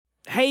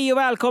Hej och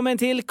välkommen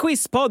till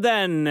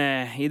Quizpodden!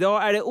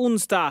 Idag är det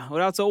onsdag och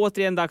det är alltså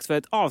återigen dags för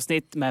ett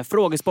avsnitt med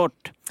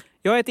frågesport.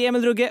 Jag heter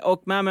Emil Drugge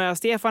och med mig är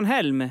Stefan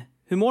Helm.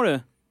 Hur mår du?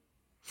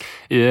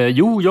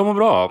 Jo, jag mår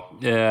bra.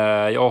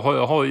 Jag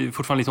har ju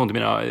fortfarande lite ont i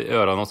mina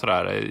öron och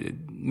sådär.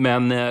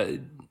 Men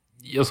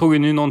jag såg ju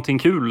nu någonting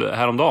kul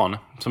häromdagen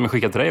som jag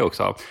skickade till dig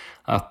också.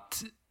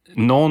 Att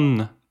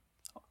någon,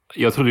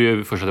 jag trodde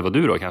ju först att det var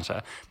du då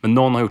kanske, men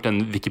någon har gjort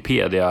en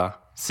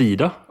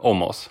Wikipedia-sida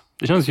om oss.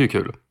 Det känns ju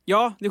kul.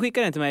 Ja, du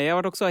skickade den till mig. Jag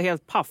var också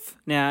helt paff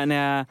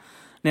när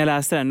jag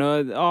läste den.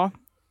 Och, ja,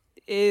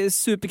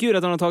 superkul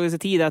att de har tagit sig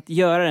tid att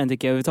göra den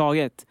tycker jag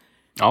överhuvudtaget.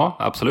 Ja,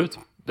 absolut.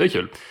 Det är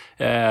kul.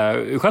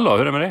 Själv då,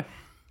 hur är det med dig?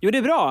 Jo, det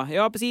är bra.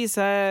 Jag har precis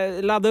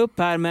laddat upp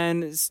här med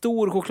en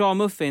stor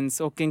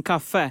chokladmuffins och en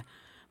kaffe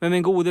med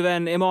min gode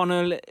vän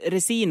Emanuel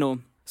Resino,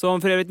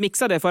 som för övrigt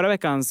mixade förra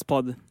veckans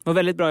podd. Det var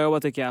väldigt bra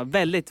jobbat tycker jag.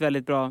 Väldigt,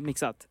 väldigt bra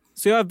mixat.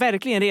 Så jag är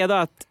verkligen redo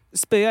att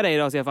spöa dig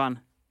idag, Stefan.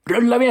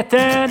 Rulla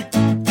veten!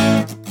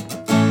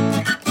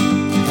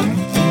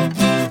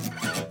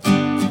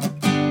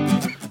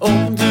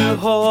 Om du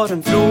har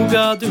en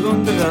fråga du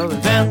undrar över,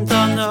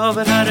 väntan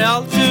över, här är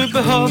allt du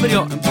behöver.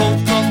 Jag en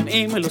podcast med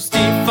Emil och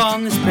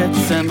Stefan i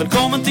spetsen.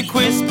 Välkommen till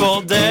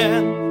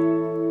Quizpodden.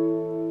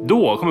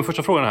 Då kommer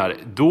första frågan här.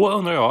 Då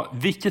undrar jag,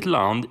 vilket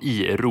land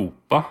i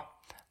Europa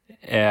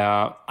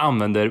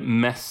använder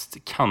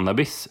mest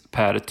cannabis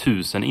per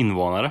 1000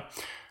 invånare?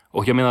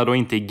 Och jag menar då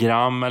inte i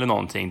gram eller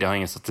någonting, det har jag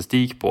ingen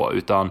statistik på,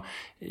 utan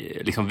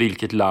liksom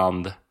vilket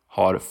land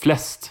har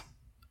flest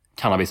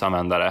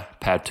cannabisanvändare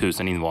per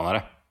 1000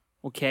 invånare?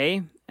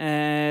 Okej.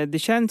 Det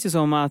känns ju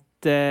som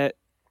att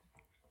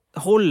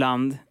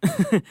Holland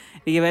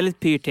ligger väldigt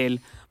pyrt till.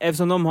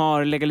 Eftersom de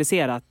har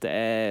legaliserat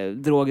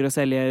droger och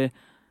säljer,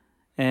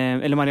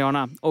 eller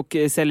marijuana, och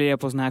säljer det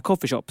på såna här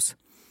coffeeshops.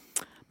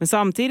 Men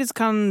samtidigt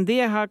kan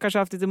det ha kanske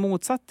haft lite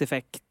motsatt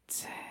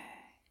effekt.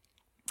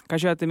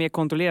 Kanske att det är mer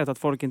kontrollerat att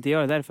folk inte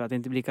gör det därför att det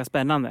inte blir lika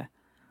spännande.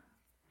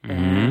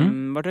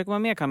 Vart röker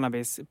man mer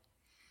cannabis?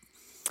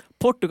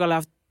 Portugal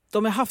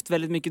har haft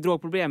väldigt mycket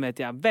drogproblem, vet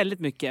jag. Väldigt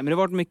mycket. Men det har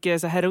varit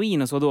mycket så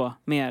heroin och så då.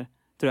 Mer,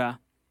 tror jag.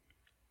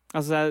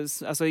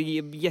 Alltså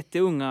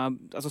jätteunga,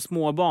 alltså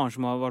små barn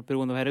som har varit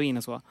beroende av heroin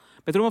och så. Men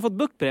jag tror de har fått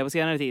bukt på det på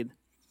senare tid.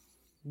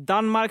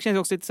 Danmark känns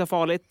också lite så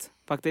farligt,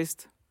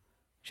 faktiskt.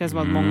 Känns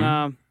som att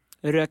många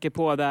röker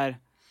på där.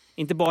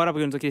 Inte bara på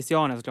grund av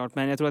Christiania såklart.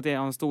 Men jag tror att det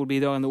har en stor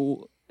bidragande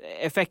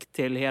effekt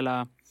till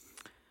hela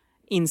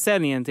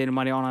inställningen till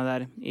marijuana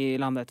där i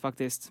landet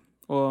faktiskt.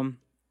 Och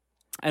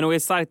är nog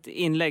ett starkt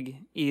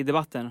inlägg i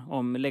debatten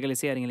om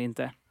legalisering eller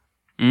inte.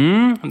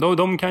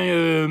 De kan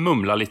ju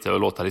mumla lite och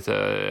låta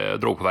lite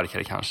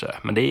drogpåverkade kanske.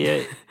 Men det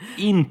är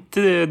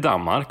inte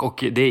Danmark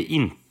och det är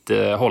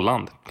inte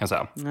Holland, kan jag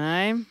säga.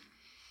 Nej,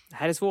 det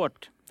här är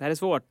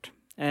svårt.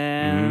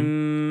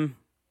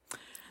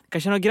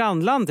 Kanske något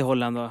grannland till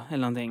Holland då,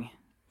 eller någonting.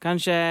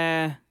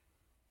 Kanske,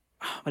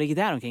 vad ligger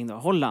där omkring då?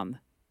 Holland.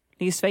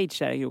 Ligger Schweiz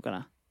där i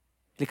krokarna?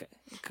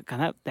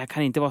 Det här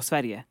kan inte vara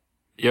Sverige.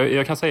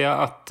 Jag kan säga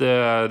att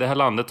det här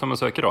landet som jag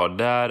söker då,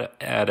 där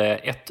är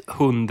det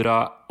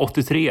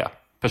 183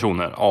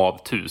 personer av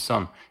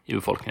 1000 i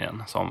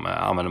befolkningen som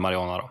använder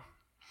marijuana då.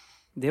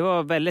 Det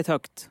var väldigt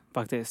högt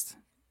faktiskt.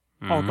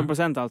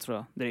 18% alltså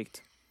då,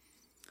 drygt.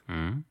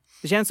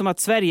 Det känns som att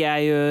Sverige är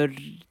ju,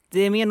 det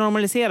är mer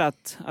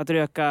normaliserat att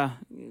röka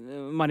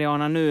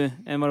marijuana nu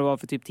än vad det var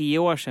för typ 10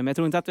 år sedan. Men jag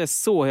tror inte att det är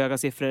så höga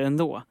siffror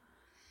ändå.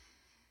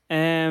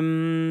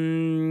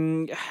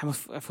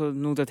 Jag får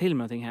nog ta till mig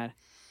någonting här.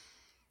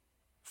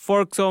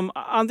 Folk som,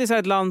 antingen så är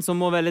ett land som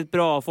mår väldigt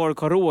bra, folk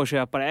har råd att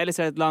köpa det, eller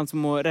så är det ett land som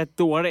mår rätt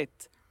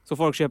dåligt, så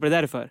folk köper det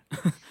därför.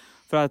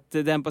 För att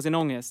dämpa sin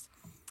ångest.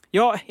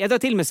 Ja, jag tar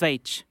till med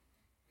Schweiz.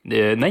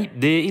 Nej,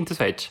 det är inte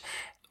Schweiz.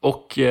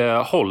 Och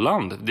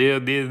Holland,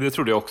 det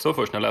trodde jag också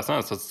först när jag läste den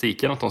här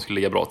statistiken att de skulle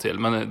ligga bra till.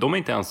 Men de är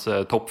inte ens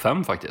topp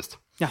 5 faktiskt.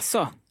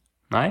 Jaså?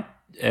 Nej.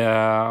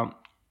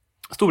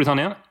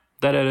 Storbritannien,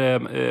 där är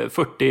det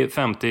 40,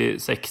 50,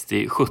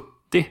 60, 70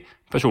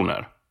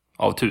 personer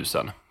av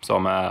 1000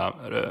 som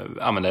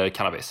använder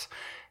cannabis.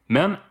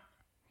 Men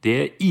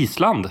det är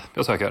Island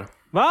jag söker.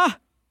 Va?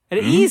 Är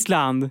det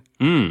Island?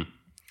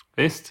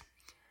 Visst.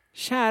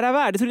 Kära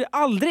värld, det trodde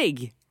jag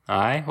aldrig.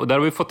 Nej, och där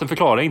har vi fått en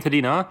förklaring till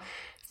dina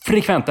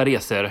frekventa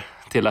resor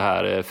till det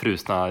här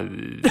frusna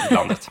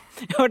landet.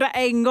 Jag har varit där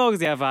en gång,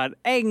 Stefan.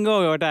 En gång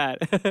har jag varit där.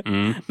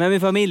 Med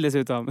min familj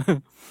dessutom.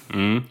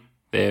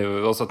 Det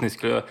var så att ni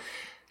skulle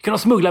kunna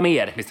smuggla med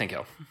er, misstänker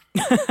jag.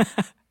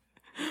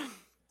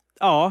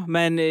 Ja,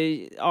 men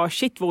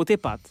shit vad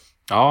otippat.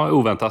 Ja,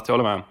 oväntat, jag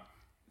håller med.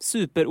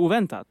 Super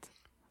oväntat.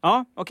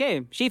 Ja,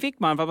 okej. Tji fick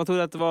man för att man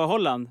trodde att det var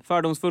Holland.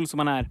 Fördomsfull som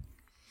man är.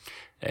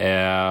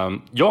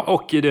 Ja,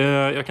 och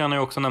jag kan ju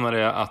också nämna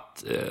det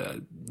att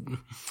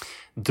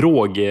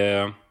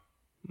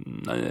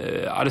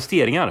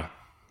arresteringar,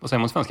 vad säger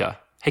man på svenska?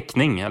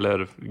 Häktning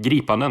eller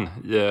gripanden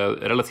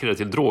relaterade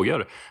till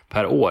droger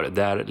per år,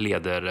 där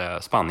leder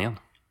Spanien.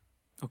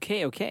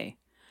 Okej.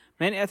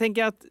 Men jag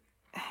tänker att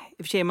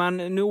i och för sig,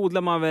 nu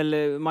odlar man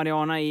väl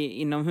marijuana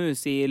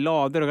inomhus i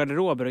lador och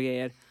garderober och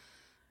grejer.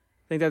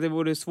 Tänkte att det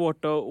vore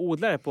svårt att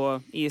odla det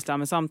på Island,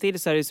 men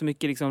samtidigt så är det så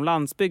mycket liksom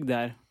landsbygd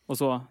där och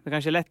så. Det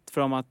kanske är lätt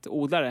för dem att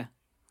odla det.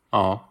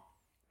 Ja.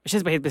 Det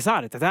känns bara helt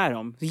bisarrt att det är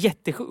dem.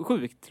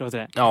 Jättesjukt låter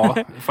det. Ja,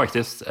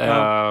 faktiskt.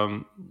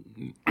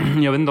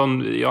 Jag vet inte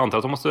jag antar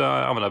att de måste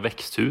använda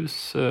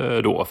växthus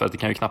då, för att det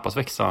kan ju knappast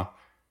växa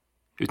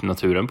ute i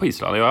naturen på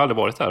Island. Jag har aldrig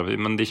varit där,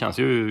 men det känns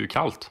ju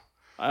kallt.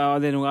 Ja,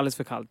 det är nog alldeles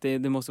för kallt.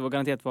 Det måste vara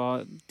garanterat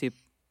vara typ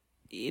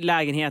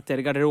lägenheter,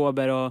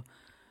 garderober och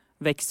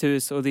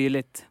växthus och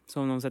dylikt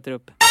som de sätter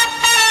upp.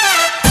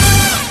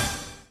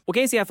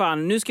 Okej,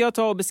 Stefan. Nu ska jag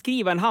ta och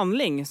beskriva en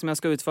handling som jag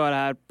ska utföra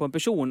här på en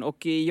person.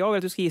 Och jag vill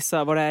att du ska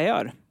gissa vad det är jag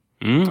gör.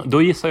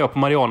 Då gissar jag på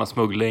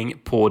marijuanasmuggling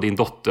på din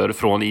dotter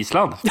från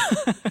Island.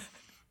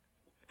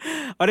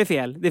 Ja, det är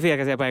fel. Det är fel, kan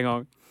jag säga på en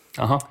gång.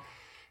 Aha.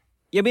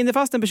 Jag binder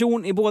fast en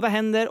person i båda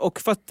händer och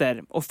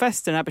fötter och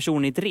fäster den här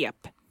personen i ett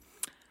rep.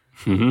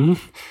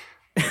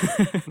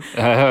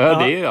 Det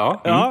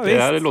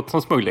här låter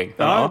som smuggling.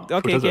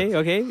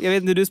 Okej. Jag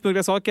vet inte hur du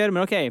smugglar saker,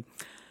 men okej.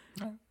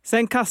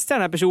 Sen kastar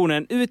den här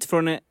personen ut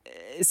från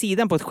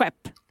sidan på ett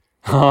skepp.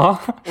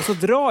 Och så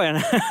drar jag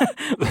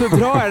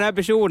den här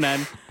personen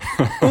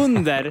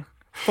under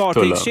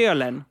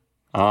fartygskölen.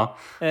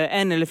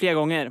 En eller flera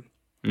gånger.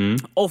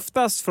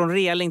 Oftast från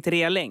reling till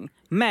reling.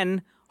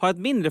 Men har ett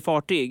mindre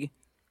fartyg,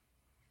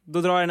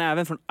 då drar jag den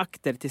även från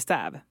akter till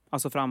stäv.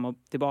 Alltså fram och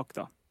tillbaka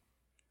då.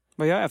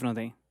 Vad gör jag för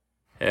någonting?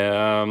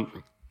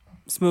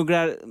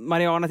 Smugglar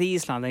marijuana till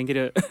Island, tänker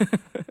du?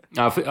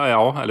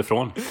 Ja, eller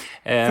från.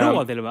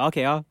 Från till och med,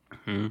 okej, ja.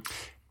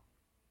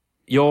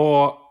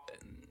 Jag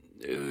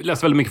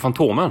läste väldigt mycket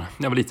Fantomen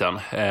när jag var liten.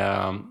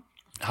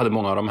 Hade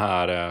många av de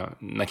här,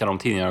 när kan de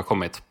tidningarna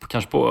kommit?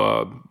 Kanske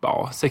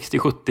på 60,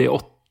 70,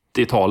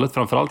 80-talet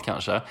framförallt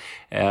kanske.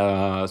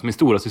 Som min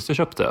stora syster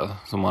köpte,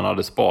 som man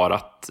hade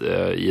sparat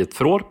i ett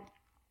förråd.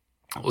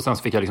 Och sen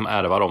så fick jag liksom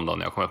ärva dem då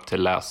när jag kom upp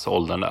till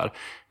läsåldern där.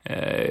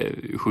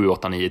 7,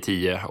 8, 9,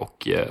 10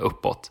 och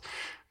uppåt.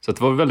 Så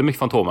det var väldigt mycket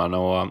Fantomen.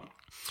 Och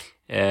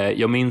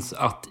jag minns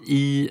att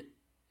i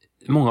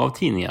många av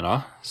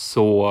tidningarna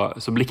så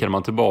blickade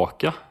man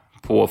tillbaka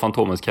på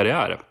Fantomens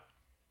karriär.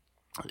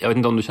 Jag vet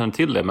inte om du känner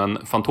till det,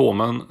 men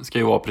Fantomen ska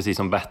ju vara precis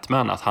som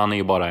Batman. Att han är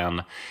ju bara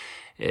en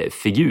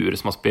figur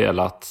som har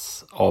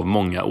spelats av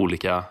många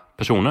olika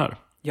personer.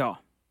 Ja,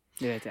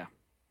 det vet jag.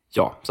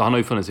 Ja, så han har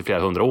ju funnits i flera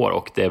 100 år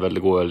och det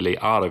går i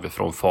arv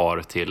från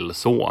far till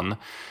son.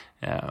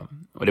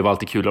 Och det var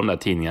alltid kul om de där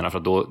tidningarna, för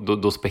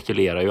att då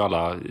spekulerar ju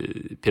alla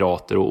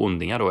pirater och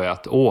ondingar då i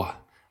att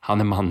han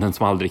är mannen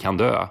som aldrig kan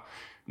dö.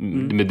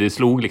 Men det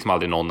slog liksom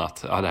aldrig någon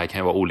att det här kan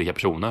ju vara olika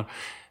personer.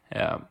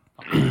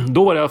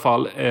 Då var det i alla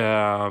fall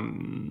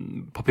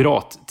på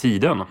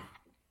pirattiden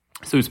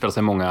så utspelar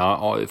sig många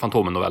av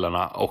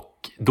Fantomen-novellerna,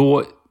 och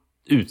då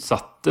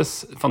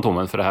utsattes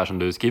Fantomen för det här som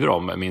du skriver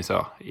om, minns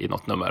jag, i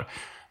något nummer.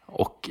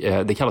 Och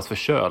det kallas för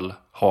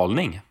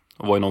kölhalning.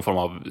 Det var ju någon form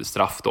av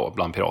straff då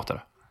bland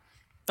pirater.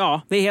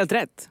 Ja, det är helt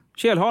rätt.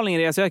 Kölhalning är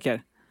det jag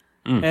söker.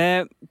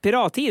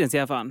 Pirattiden,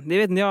 Stefan. Det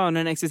vet inte jag när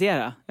den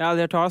existerar. Jag har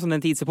aldrig hört talas om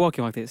den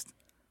tidsepoken faktiskt.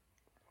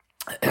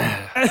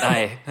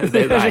 Nej.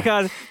 Jag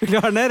kan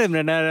förklara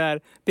närmare när den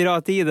här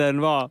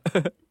pirattiden var.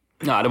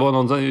 Ja, det var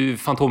någon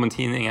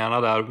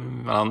Fantomen-tidningarna där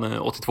mellan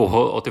 82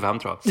 och 85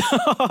 tror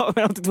jag.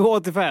 Mellan 82 och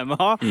 85,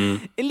 ja.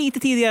 Lite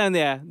tidigare än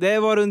det. Det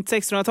var runt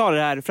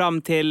 1600-talet här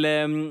fram till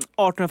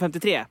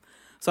 1853.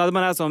 Så hade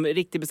man det här som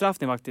riktig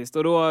bestraffning faktiskt.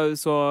 Och då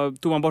så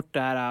tog man bort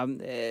det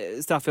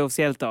här straffet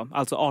officiellt då,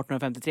 alltså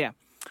 1853.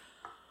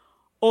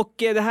 Och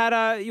det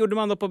här gjorde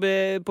man då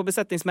på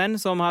besättningsmän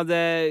som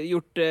hade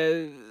gjort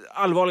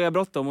allvarliga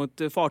brott då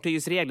mot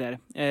fartygets regler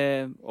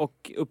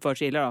och uppfört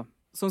sig illa då.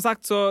 Som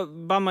sagt så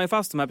band man ju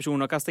fast de här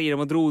personerna och kastade i dem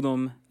och drog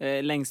dem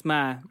längs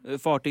med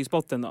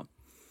fartygsbotten då.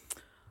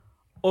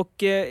 Och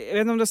jag vet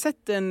inte om du har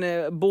sett en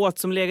båt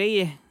som lägger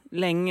i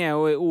länge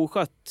och är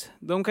oskött.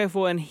 De kan ju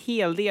få en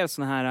hel del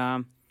såna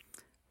här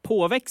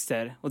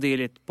påväxter och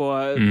dylikt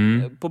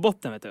på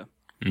botten, vet du.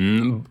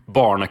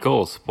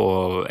 Barnacles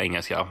på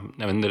engelska.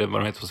 Jag vet inte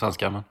vad de heter på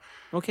svenska. Men...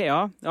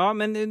 Okej, ja,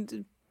 men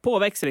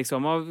påväxter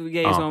liksom av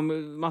grejer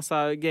som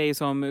massa grejer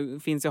som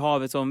finns i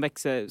havet som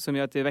växer, som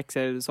gör att det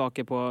växer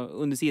saker på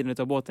undersidan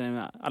av båten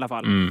i alla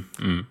fall.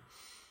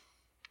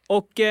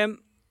 Och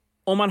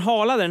om man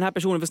halade den här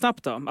personen för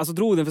snabbt då, alltså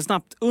drog den för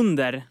snabbt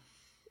under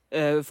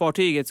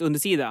fartygets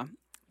undersida,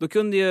 då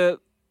kunde ju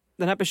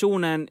den här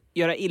personen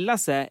göra illa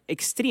sig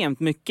extremt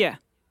mycket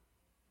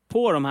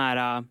på de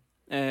här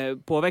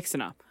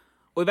påväxterna.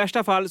 Och i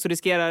värsta fall så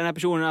riskerar den här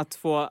personen att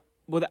få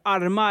både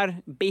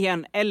armar,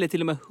 ben eller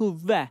till och med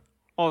huvud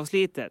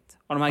avslitet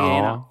av de här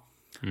grejerna.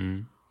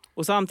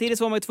 Och samtidigt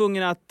så var man ju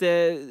tvungen att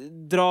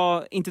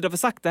inte dra för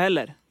sakta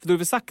heller. För då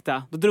för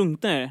sakta, då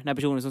drunknar den här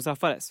personen som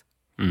straffades.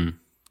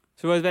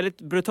 Så det var ett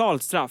väldigt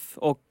brutalt straff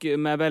och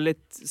med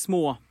väldigt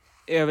små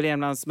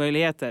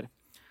överlevnadsmöjligheter.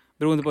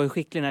 Beroende på hur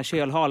skicklig den här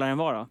kölhalaren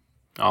var då.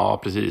 Ja,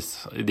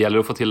 precis. Det gäller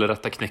att få till det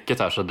rätta knäcket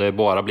här så det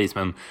bara blir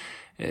som en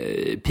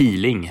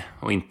peeling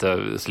och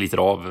inte sliter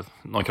av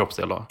någon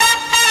kroppsdel då.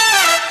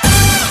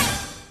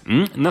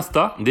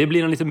 Nästa, det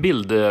blir en liten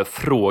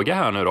bildfråga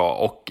här nu då.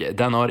 Och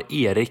den har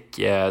Erik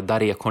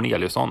Daré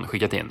Corneliusson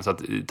skickat in. Så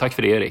att, tack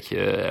för det, Erik.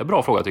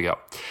 Bra fråga tycker jag.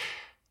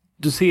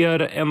 Du ser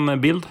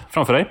en bild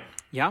framför dig.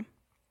 Ja.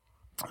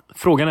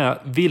 Frågan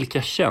är,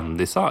 vilka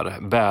kändisar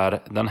bär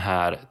den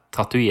här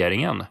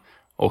tatueringen?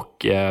 Och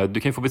du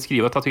kan ju få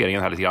beskriva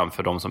tatueringen här lite grann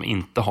för de som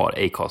inte har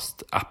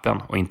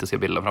Acast-appen och inte ser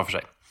bilden framför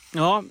sig.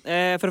 Ja,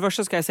 för det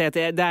första ska jag säga att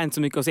det är inte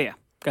så mycket att se.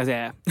 Kan jag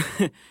säga.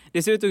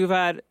 Det ser ut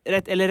ungefär,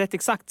 rätt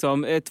exakt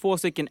som 2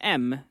 stycken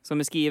M som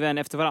är skriven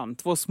efter varandra.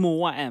 2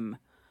 små M.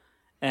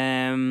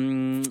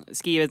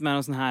 Skrivet med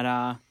någon sån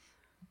här...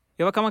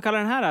 Ja, vad kan man kalla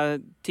den här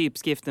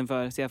typskriften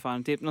för,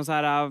 Stefan? Typ någon sån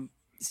här...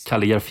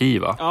 Kalligrafi,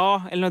 va?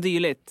 Ja, eller något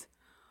dylikt.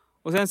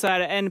 Och sen så är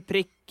det en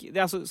prick... Det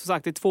är alltså, som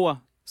sagt, det är 2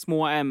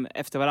 små M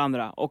efter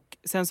varandra. Och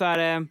sen så är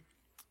det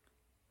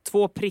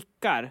 2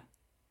 prickar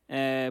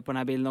på den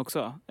här bilden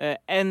också.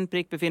 En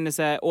prick befinner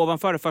sig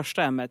ovanför det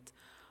första M-et.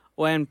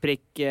 Och en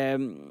prick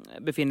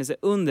befinner sig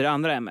under det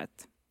andra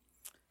M-et.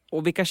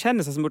 Och vilka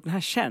kändisar som gjort den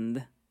här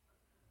känd?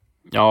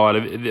 Ja,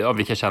 eller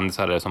vilka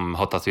kändisar är det som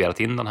har tatuerat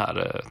in den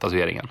här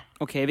tatueringen?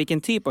 Okej,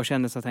 vilken typ av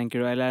kändisar tänker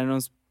du? Eller är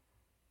det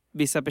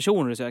vissa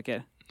personer du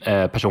söker?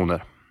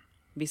 Personer.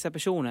 Vissa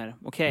personer,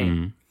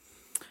 okej.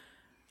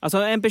 Alltså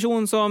en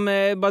person som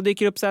bara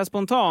dyker upp så här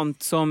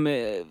spontant som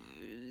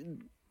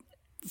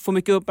får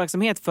mycket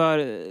uppmärksamhet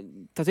för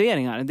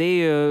tatueringar. Det är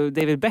ju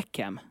David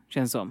Beckham,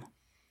 känns som.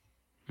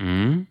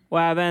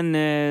 Och även,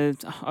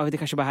 det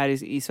kanske bara här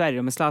i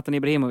Sverige, med Zlatan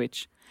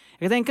Ibrahimovic.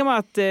 Jag kan tänka mig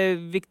att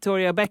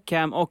Victoria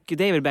Beckham och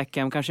David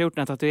Beckham kanske har gjort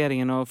den här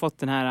tatueringen och fått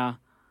den här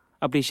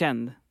att bli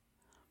känd.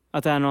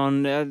 Att det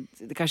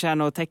är det kanske är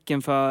något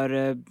tecken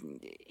för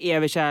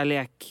evig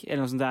kärlek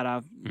eller något sånt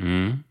där.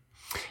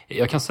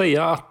 Jag kan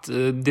säga att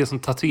det som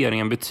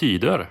tatueringen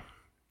betyder,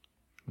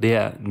 det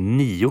är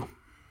 9.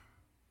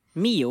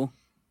 Mio?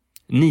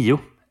 9.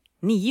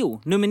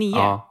 9? Nummer 9?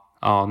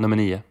 Ja, nummer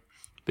 9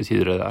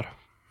 betyder det där.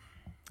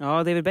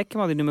 Ja, David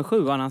Beckham hade nummer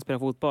 7 när han spelade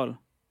fotboll.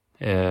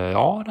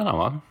 Ja, den har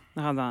man.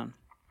 Det hade han.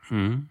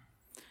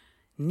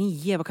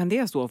 9, vad kan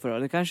det stå för då?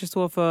 Det kanske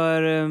står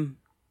för...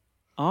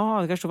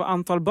 det kanske står för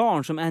antal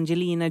barn som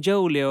Angelina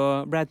Jolie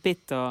och Brad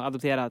Pitt har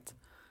adopterat.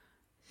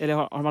 Eller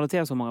har de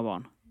adopterat så många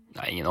barn?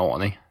 Nej, ingen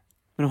aning.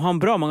 Men de har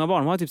bra många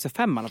barn. De har typ så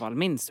 5 i alla fall,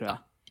 minst tror jag.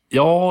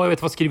 Ja, jag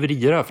vet vad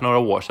skriverier är för några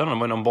år sedan. Det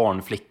var någon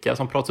barnflicka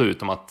som pratade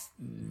ut om att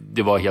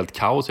det var helt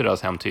kaos i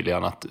deras hem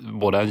tydligen. Att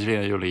både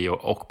Angelina Jolie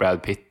och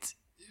Brad Pitt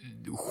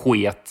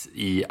sket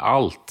i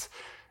allt.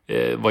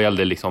 Vad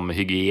gällde liksom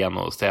hygien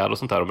och städ och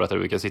sånt där. De berättade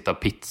att vi kan sitta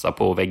pizza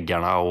på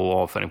väggarna och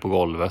avföring på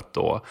golvet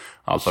och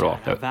allt vad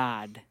det var.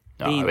 Värld.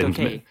 Det är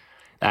inte okej.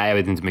 Nej, jag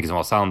vet inte mycket som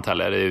var sant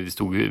heller. Det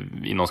stod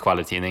i någon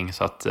skvallertidning.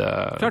 Så att,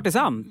 klart det är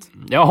sant.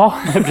 Ja,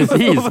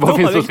 precis. Vad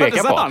finns det att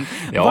tveka på?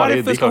 Ja,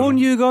 varför ska hon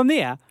ljuga om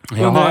det?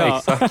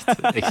 Ja,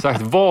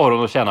 exakt. Vad har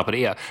hon att tjäna på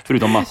det?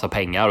 Förutom massa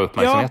pengar och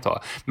uppmärksamhet.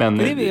 Ja. Men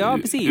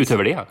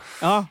utöver det.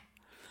 Ja.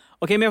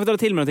 Okej, men jag får dra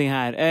till med någonting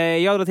här.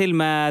 Jag drar till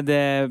med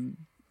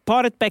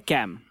paret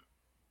Beckham.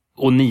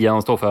 Och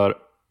 9 står för?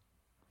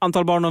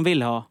 Antal barn de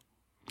vill ha.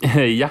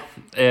 Ja.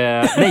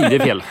 Nej, det är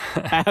fel.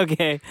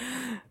 Okej.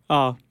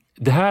 Ja.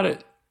 Det här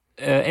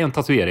är en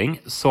tatuering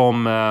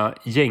som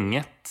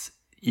gänget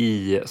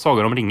i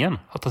Sagan om ringen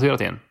har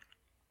tatuerat in.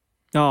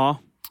 Ja.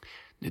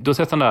 Du har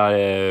sett den där,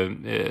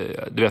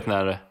 du vet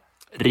när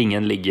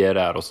ringen ligger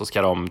där och så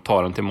ska de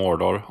ta den till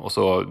Mordor och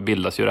så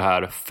bildas ju det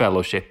här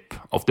Fellowship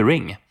of the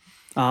Ring.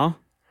 Ja.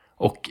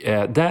 Och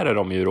där är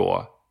de ju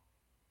då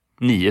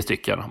 9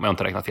 stycken, om jag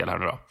inte räknat fel här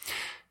nu då.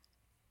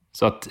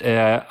 Så att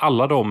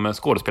alla de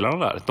skådespelarna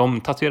där,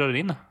 de tatuerade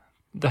in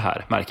det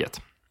här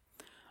märket.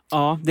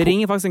 Ja, det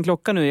ringer faktiskt en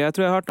klocka nu. Jag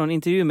tror jag har hört någon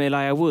intervju med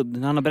Elijah Wood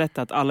när han har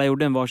berättat att alla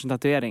gjorde en varsin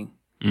tatuering.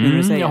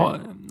 Jag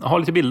har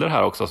lite bilder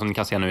här också som ni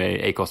kan se nu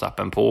i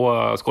Acast-appen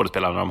på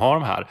skådespelarna. De har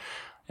de här.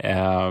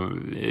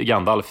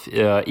 Gandalf,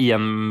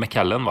 Ian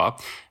McKellen va?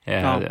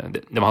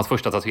 Det var hans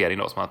första tatuering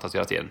då som han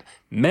tatuerat in.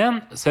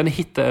 Men sen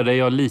hittade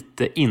jag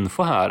lite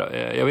info här.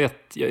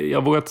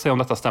 Jag vågar inte säga om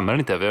detta stämmer eller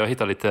inte. Jag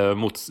hittade lite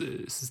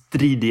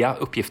motstridiga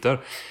uppgifter.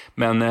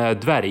 Men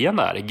dvärgen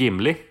där,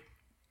 Gimli,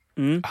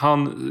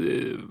 han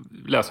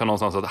läser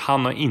någonstans att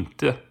han har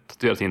inte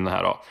tatuerat in den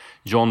här då,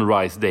 John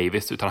Rhys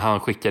Davies, utan han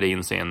skickade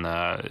in sin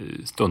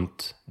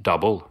stunt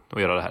double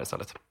och göra det här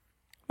istället.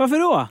 Varför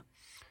då?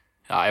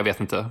 Ja, jag vet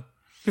inte.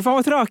 Fy fan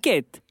vad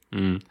tråkigt.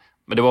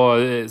 Men det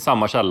var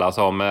samma källa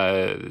som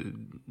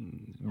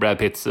Brad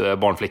Pitts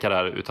barnflicka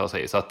där uttalar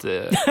sig. Så att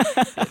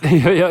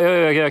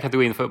jag kan inte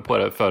gå in på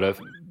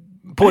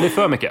det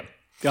för mycket.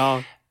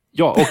 Ja,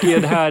 och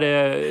det här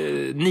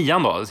 9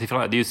 då,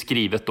 siffran, det är ju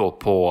skrivet då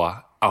på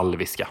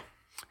alviska.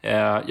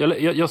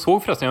 Jag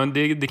såg förresten,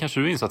 det kanske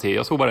du insatt till,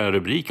 jag såg bara en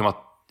rubrik om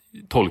att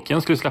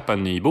Tolkien skulle släppa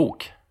en ny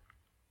bok.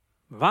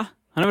 Va?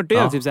 Han har varit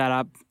död typ så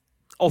här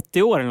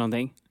 80 år eller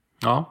någonting.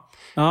 Ja.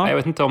 Jag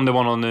vet inte om det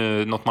var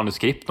något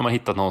manuskript de har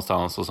hittat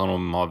någonstans och som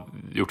de har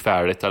gjort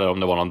färdigt, eller om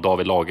det var någon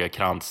David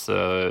Lagercrantz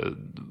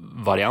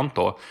variant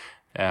då.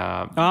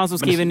 Han som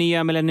skriver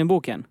nya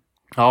Millennium-boken.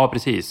 Ja,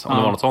 precis. Om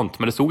det var något sånt.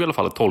 Men det stod i alla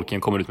fall att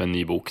Tolkien kommer ut med en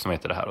ny bok som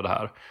heter det här och det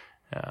här.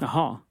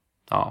 Jaha.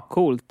 Ja.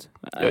 Coolt.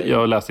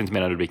 Jag läste inte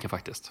mer än rubriken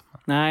faktiskt.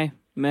 Nej,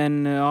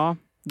 men ja.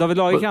 David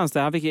Lagercrantz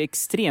där, han fick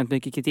extremt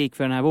mycket kritik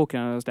för den här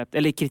boken han släppt.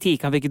 Eller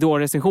kritik, han fick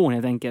dålig recension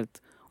helt enkelt.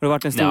 Och det har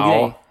varit en stor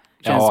grej.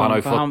 Ja, han har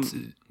ju fått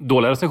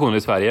dåliga recensioner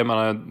i Sverige, men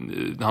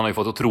han har ju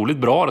fått otroligt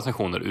bra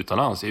recensioner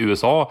utomlands. I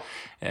USA,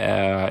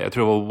 jag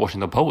tror det var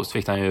Washington Post,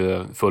 fick han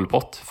ju full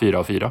pott, 4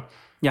 av 4.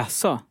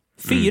 Jaså?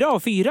 4 av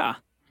 4?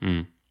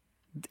 Mm.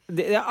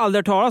 Det har jag aldrig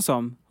hört talas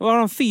om. Vad har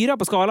de 4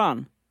 på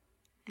skalan?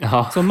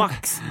 Ja. Som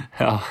max?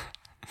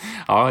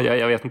 Ja,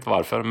 jag vet inte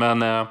varför, men...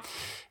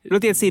 Det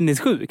låter helt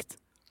sinnessjukt.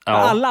 Ja.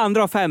 Alla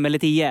andra har 5 eller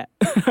 10.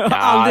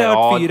 Aldrig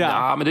hört 4.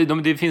 Ja,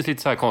 men det finns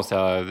lite så här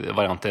konstiga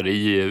varianter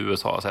i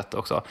USA sett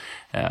också.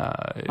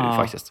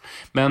 Faktiskt.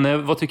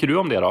 Men vad tycker du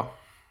om det då?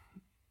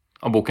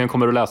 Om boken,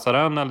 kommer du läsa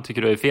den? Eller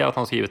tycker du det är fel att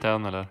han skrivit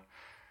den? Eller?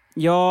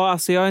 Ja,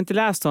 alltså jag har inte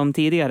läst dem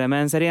tidigare,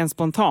 men så rent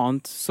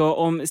spontant. Så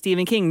om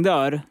Stephen King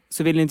dör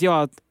så vill inte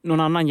jag att någon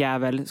annan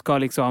jävel ska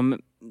liksom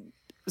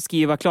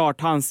skriva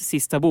klart hans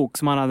sista bok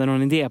som han hade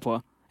någon idé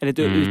på. Eller ett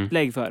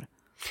utlägg för.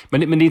 Men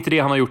det är inte det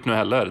han har gjort nu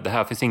heller. Det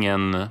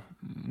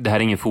här är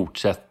ingen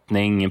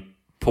fortsättning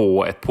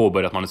på ett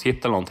påbörjat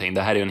manuskript eller någonting.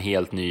 Det här är en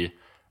helt ny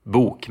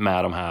bok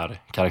med de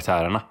här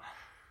karaktärerna.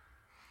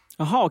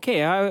 Jaha, okej.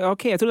 Jag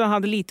trodde han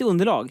hade lite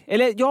underlag.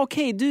 Eller, jag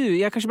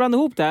kanske blandar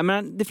ihop det här.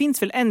 Men det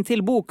finns väl en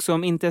till bok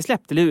som inte är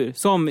släppt, eller hur?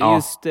 Som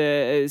just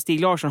Stig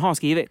Larsson har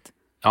skrivit.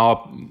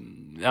 Ja,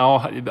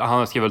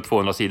 han skrev väl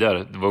 200 sidor.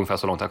 Det var ungefär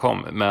så långt jag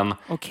kom. Men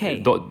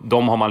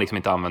de har man liksom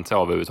inte använt sig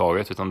av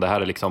överhuvudtaget. Utan det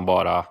här är liksom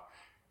bara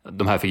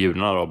de här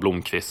figurerna då,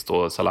 Blomqvist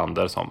och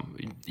Salander, som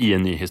i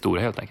en ny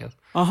historia helt enkelt.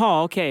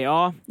 Jaha, okej.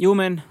 Ja, jo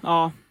men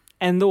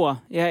ändå.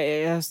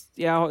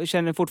 Jag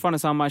känner fortfarande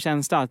samma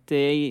känsla att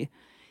i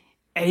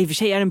och för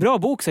sig är det en bra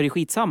bok så är det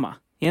skitsamma,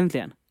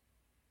 egentligen.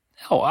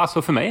 Ja,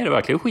 alltså för mig är det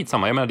verkligen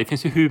skitsamma. Jag menar, det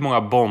finns ju hur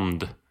många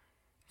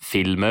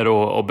Bond-filmer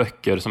och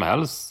böcker som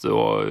helst.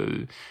 Och,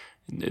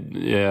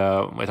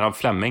 vad heter han?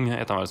 Fleming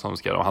heter han väl som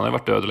skrev. Han har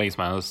varit död länge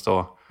som helst.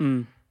 Och,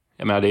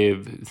 jag menar, det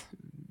är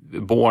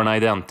Born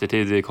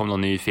Identity, det kom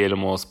någon ny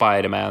film, och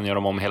Spider-Man gör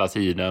de om hela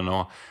tiden.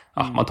 Och,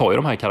 man tar ju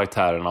de här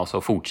karaktärerna och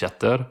så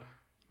fortsätter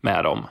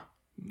med dem.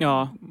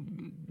 Ja.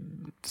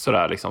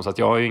 Sådär liksom. Så att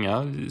jag har ju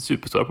inga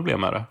superstora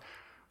problem med det.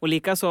 Och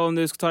likaså om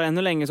du ska ta det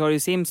ännu längre så har du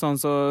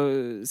Simpsons och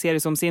serier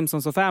som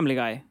Simpsons och Family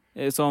Guy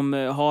som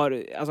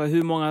har, alltså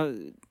hur många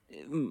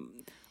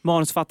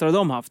manusförfattare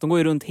de haft. De går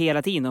ju runt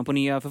hela tiden på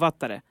nya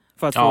författare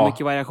för att få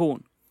mycket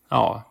variation.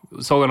 Ja,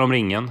 Sagan om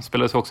ringen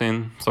spelades också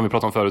in, som vi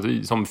pratade om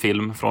förut, som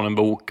film från en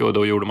bok, och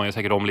då gjorde man ju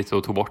säkert om lite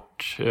och tog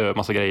bort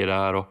massa grejer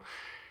där. Och,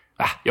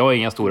 jag har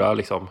inga stora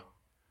liksom,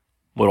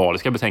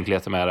 moraliska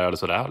betänkligheter med det eller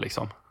sådär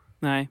liksom.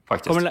 Nej.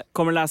 Faktiskt.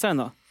 Kommer du läsa den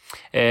då?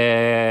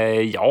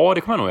 Ja,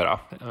 det kommer jag nog göra.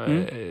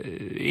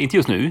 Inte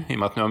just nu, i och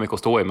med att nu har mycket att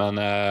stå i, men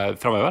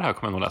framöver här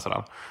kommer jag nog läsa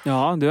den.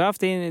 Ja, du har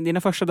haft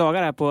dina första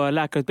dagar här på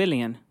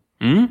läkarutbildningen.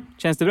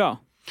 Känns det bra?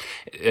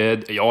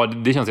 Ja,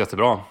 det känns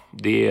jättebra.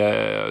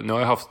 Nu har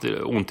jag haft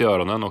ont i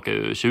öronen och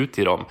tjut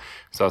i dem.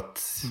 Så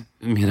att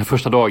mina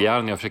första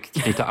dagar när jag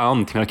försöker knyta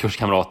an till mina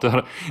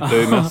kurskamrater, det har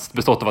ju mest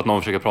bestått av att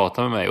någon försöker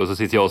prata med mig, och så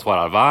sitter jag och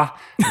svarar, va?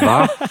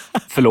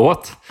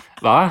 Förlåt?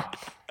 Va?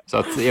 Så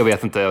att jag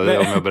vet inte om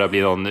jag börjar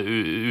bli någon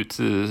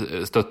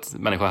utstött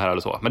människa här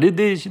eller så. Men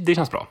det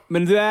känns bra.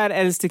 Men du är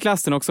äldst i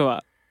klassen också,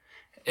 va?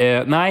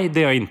 Nej, det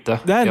är jag inte.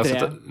 Det är inte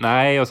det?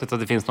 Nej, jag har sett att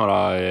det finns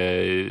några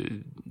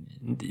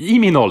i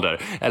min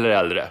ålder, eller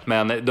äldre.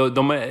 Men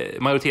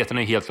majoriteten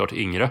är helt klart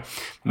yngre.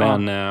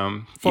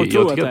 Men folk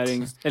tror att det är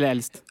yngst, eller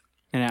äldst.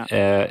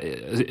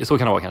 Så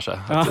kan det vara kanske.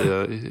 Att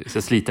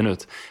ser sliten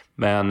ut.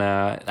 Men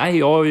nej,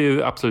 jag har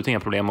ju absolut inga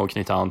problem med att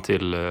knyta an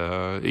till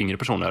yngre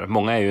personer.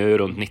 Många är ju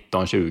runt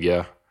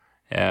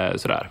 19-20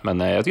 sådär. Men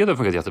jag tycker att det har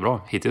funkat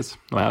jättebra hittills,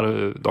 de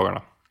här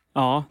dagarna.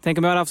 Ja, tänk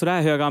om jag hade haft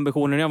sådär höga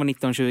ambitioner när jag var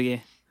 19-20.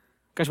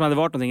 Kanske man hade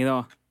varit någonting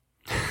idag.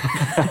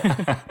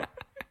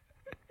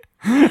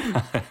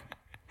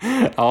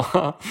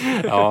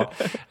 Ja.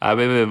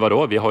 Men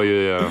vadå? Vi har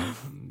ju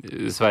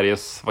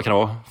Sveriges, vad kan det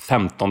vara,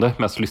 15:e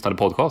mest lyssnade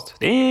podcast.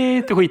 Det är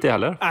inte skit det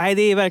heller. Nej,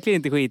 det är verkligen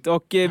inte skit.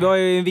 Och vi har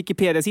ju en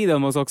Wikipedia-sida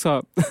om oss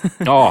också.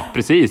 Ja,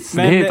 precis.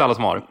 Men, det är inte alla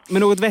som har.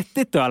 Men något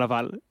vettigt då i alla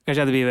fall.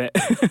 Kanske hade blivit.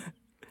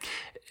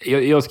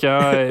 Jag ska,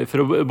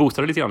 för att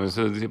boosta det lite grann,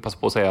 så passa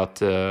på att säga att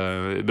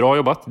bra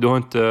jobbat. Du har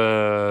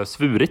inte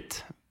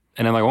svurit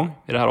en enda gång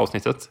i det här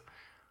avsnittet.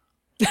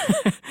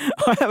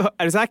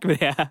 Är du säker med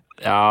det?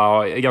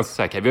 Ja, jag är ganska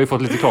säker. Vi har ju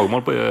fått lite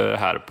klagomål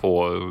här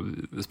på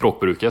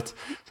språkbruket.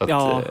 Så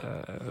att,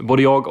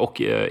 både jag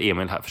och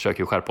Emil här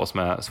försöker skärpa oss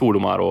med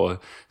svordomar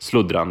och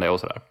sluddrande och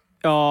sådär.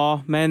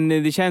 Ja, men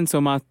det känns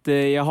som att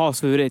jag har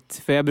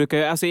svurit. För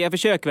jag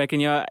försöker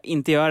verkligen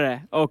inte göra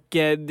det. Och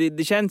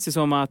det känns ju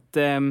som att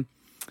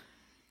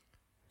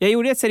jag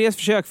gjorde ett seriöst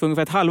försök för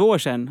ungefär ett halvår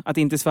sedan att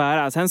inte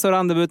svära. Sen så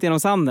rann det ut genom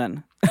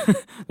sanden.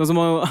 De som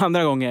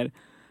andra gånger.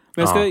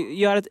 Men jag ska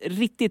göra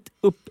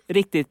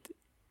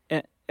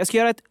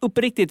ett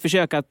uppriktigt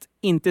försök att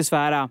inte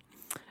svära.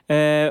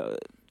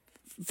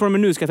 från och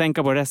med nu ska jag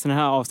tänka på resten av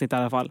det här avsnittet i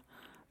alla fall.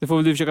 Det får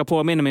väl du försöka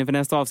påminna mig för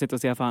nästa avsnitt och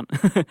Stefan.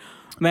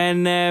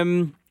 Men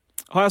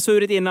har jag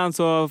surit innan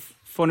så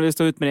får ni väl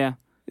stå ut med det.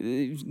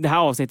 Det här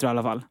avsnittet i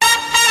alla fall.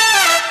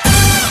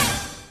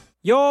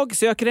 Jag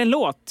söker en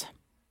låt.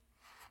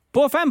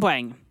 På 5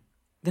 poäng.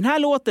 Den här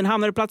låten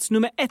hamnade plats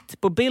nummer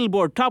 1 på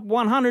Billboard Top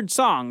 100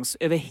 Songs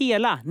över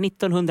hela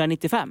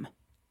 1995.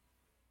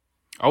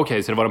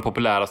 Okej, så det var den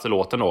populäraste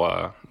låten då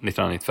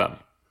 1995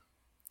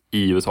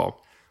 i USA.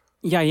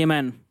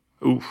 Jajamän.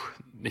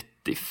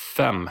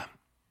 95.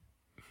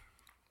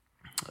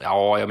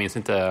 Ja, jag minns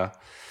inte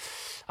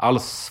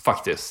alls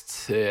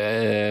faktiskt.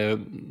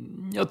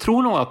 Jag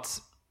tror nog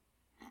att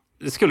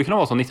det skulle kunna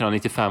vara så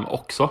 1995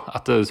 också.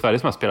 Att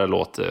Sveriges mest spelade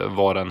låt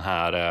var den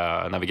här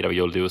När vi gräver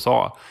guld i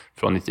USA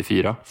från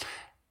 94.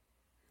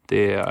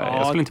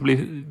 Jag skulle inte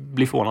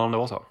bli förvånad om det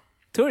var så.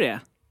 Tror du det?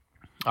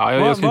 Ja,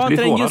 jag skulle inte bli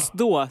förvånad. Den just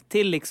då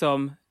till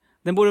liksom...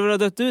 Den borde väl ha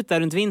dött ut där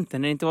runt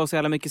vintern när det inte var så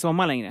jävla mycket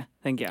sommar längre,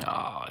 tänker jag.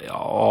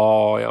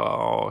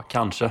 Ja,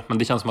 kanske. Men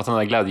det känns som att den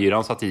där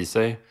glädjeyran satt i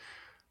sig.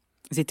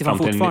 Sitter fan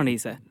fortfarande i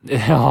sig.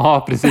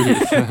 Ja, precis.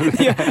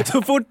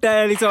 Så fort det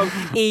är liksom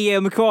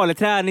EM-kval,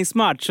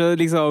 träningsmatch, så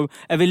liksom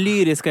är vi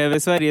lyriska över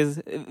Sveriges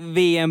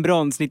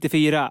VM-brons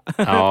 94.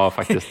 Ja,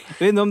 faktiskt. Jag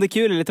vet inte om det är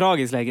kul eller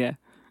tragiskt längre.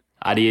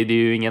 Ja, det är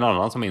ju ingen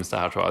annan som minns det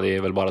här, tror jag. Det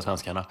är väl bara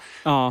svenskarna.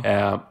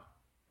 Ja.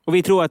 Och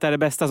vi tror att det är det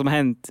bästa som har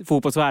hänt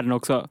fotbollsvärlden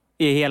också.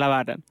 I hela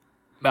världen.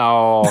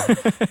 Ja,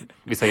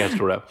 vissa kanske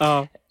tror det.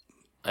 Ja.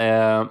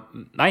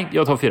 Nej,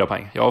 jag tar 4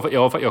 poäng.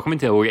 Jag kommer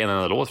inte ihåg en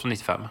enda låt från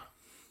 95.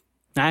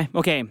 Nej,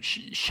 okej.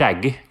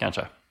 Shaggy,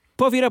 kanske.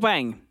 På 4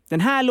 poäng.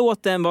 Den här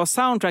låten var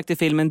soundtrack till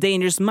filmen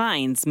Dangerous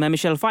Minds med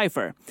Michelle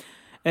Pfeiffer.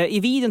 I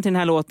videon till den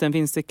här låten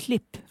finns det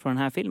klipp från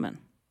den här filmen.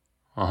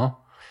 Jaha.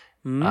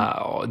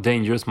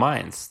 Dangerous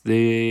Minds.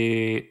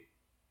 Det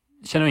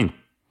känner jag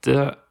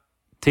inte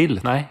till.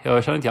 Nej,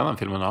 jag känner inte igen den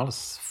filmen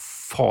alls.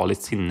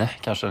 Farligt sinne,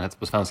 kanske den heter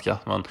på svenska.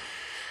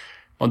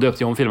 Man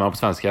döpte ju om filmerna på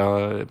svenska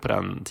på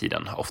den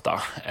tiden,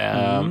 ofta.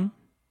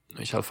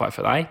 Michelle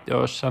Pfeiffer. Nej,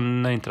 jag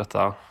känner inte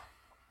detta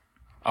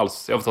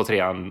alls. Jag får ta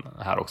 3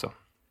 här också.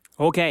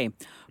 Okej.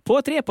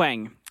 På 3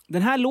 poäng.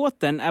 Den här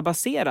låten är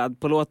baserad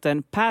på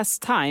låten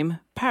Pastime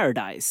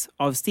Paradise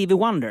av Stevie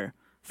Wonder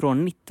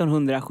från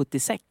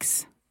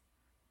 1976.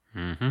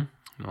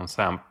 Någon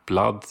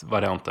samplad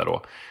variant där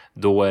då.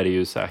 Då är det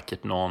ju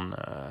säkert någon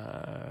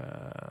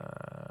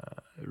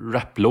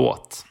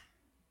raplåt.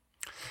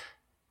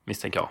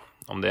 Misstänker jag.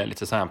 Om det är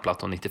lite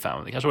samplat och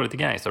 95. Det kanske var lite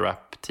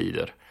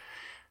gangster-rap-tider.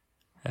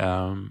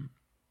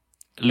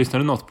 Lyssnar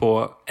du något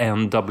på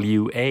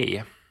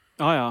NWA?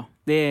 Ja.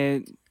 Det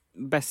är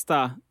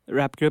bästa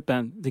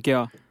rapgruppen, tycker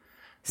jag.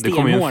 Det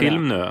kommer ju en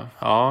film nu.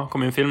 Ja,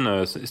 kommer ju en film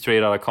nu,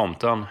 Straight Outta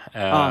Compton,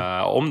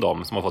 om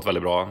dem som har fått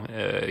väldigt bra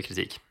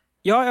kritik.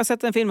 Ja, jag har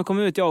sett en film som kom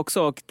ut jag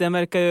också, och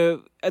jag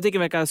tycker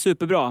den verkar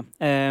superbra.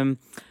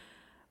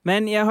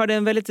 Men jag hörde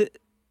en väldigt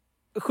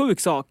sjuk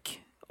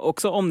sak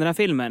också om den här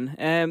filmen.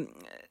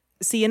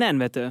 CNN,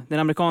 vet du, den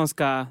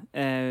amerikanska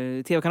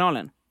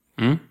tv-kanalen.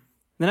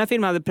 Den här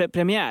filmen hade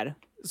premiär,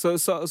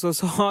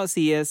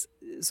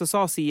 så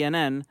sa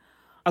CNN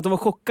att de var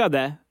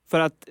chockade för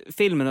att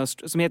filmen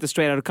som heter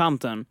Straight Outta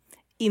Compton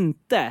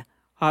inte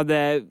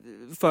hade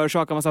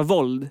förorsakat massa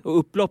våld och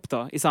upplopp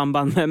då, i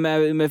samband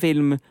med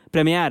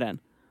filmpremiären.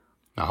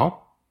 Jaha.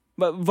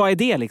 Vad är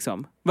det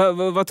liksom?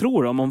 Vad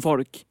tror de om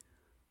folk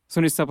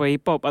som lyssnar på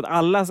hiphop?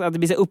 Att det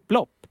blir så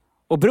upplopp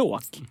och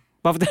bråk.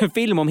 Bara för att det är en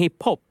film om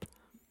hiphop.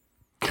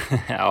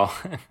 Ja.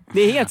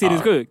 Det är helt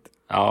sinnessjukt.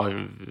 Ja,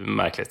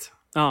 märkligt.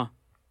 Ja.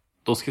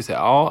 Då ska vi se.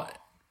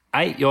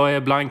 Nej, jag är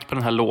blank på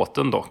den här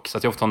låten dock. Så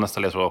att jag får ta nästa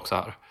ledtråd också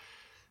här.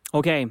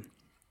 Okej.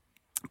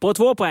 På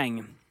 2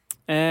 poäng.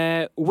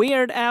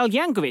 Weird Al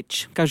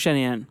Yankovic kanske känner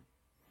igen.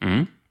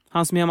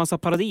 Han som gör massa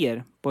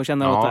parodier på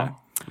kända låtar.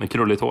 Med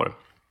krulligt hår.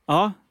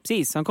 Ja,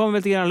 precis. Han kommer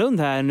väl till Gröna Lund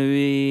här nu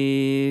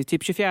i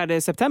typ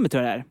 24 september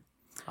tror jag det är.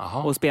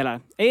 Aha. Och spelar.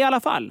 I alla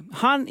fall,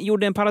 han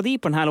gjorde en parodi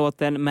på den här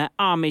låten med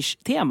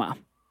Amish-tema.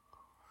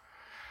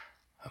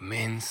 Jag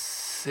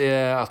minns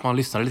att man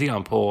lyssnade lite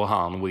grann på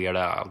han Weird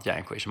Al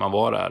Yankovic. Man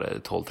var där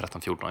 12,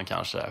 13, 14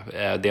 kanske.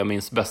 Det jag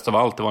minns bäst av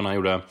allt det var när han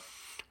gjorde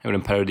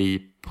en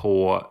parodi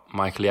på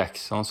Michael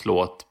Jacksons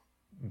låt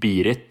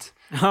Beat It.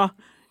 Ja.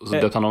 Och så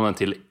döpte han om den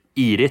till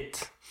Eat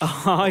It.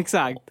 Ja,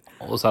 exakt.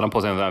 Och så hade han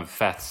på sig en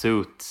fat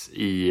suit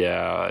i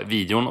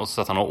videon. Och så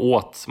satt han och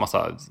åt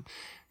massa...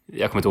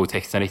 Jag kommer inte ihåg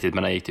texten riktigt,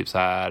 men det gick typ så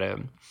här...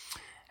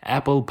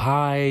 Apple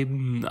pie,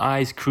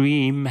 ice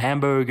cream,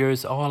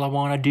 hamburgers. All I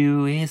wanna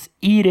do is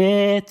eat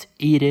it,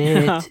 eat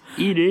it,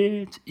 eat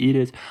it, eat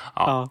it.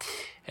 Ja.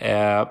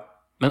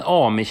 Men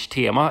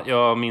Amish-tema,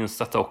 jag minns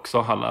detta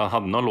också. Han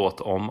hade någon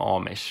låt om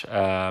Amish.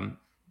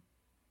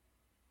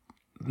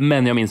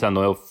 Men jag minns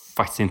ändå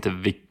faktiskt inte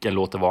vilken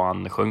låt det var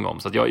han sjöng om.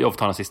 Så att jag får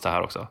ta den sista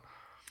här också.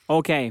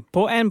 Okej,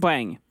 på 1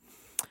 poäng.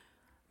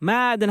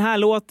 Med den här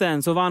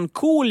låten så vann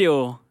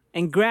Coolio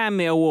en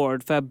Grammy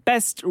Award för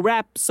Best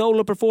Rap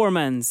Solo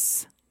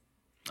Performance.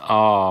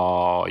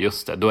 Ja,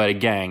 just det. Då är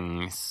det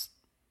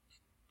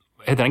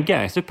Heter den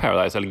Gangster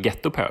Paradise eller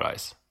Ghetto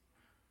Paradise?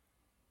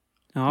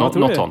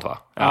 Något sånt va?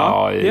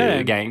 Ja,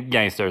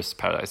 Gangsters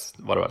Paradise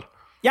var det väl?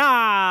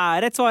 Ja,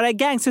 rätt svar är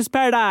Gangsters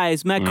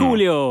Paradise med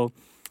Coolio.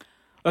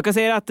 Jag kan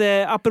säga att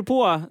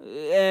apropå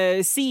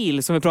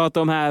Seal som vi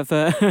pratade om här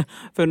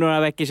för några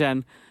veckor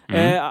sedan.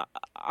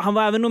 Han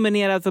var även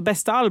nominerad för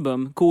bästa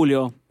album,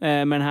 Coolio,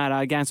 med den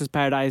här Gangsters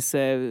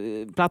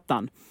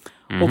Paradise-plattan.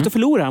 Och då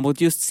förlorade han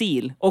mot just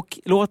Seal och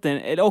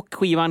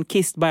skivan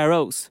Kissed by a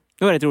Rose.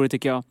 Det var rätt roligt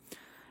tycker jag.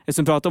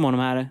 Som pratade om honom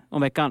här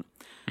om veckan.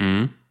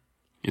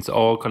 It's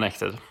all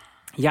connected.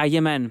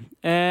 Jajamän.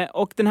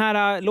 Och den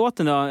här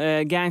låten då,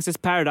 Gangsters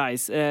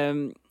Paradise.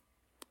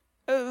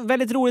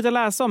 Väldigt roligt att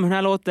läsa om hur den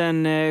här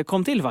låten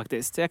kom till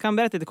faktiskt. Jag kan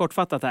berätta lite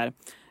kortfattat här. Det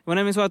var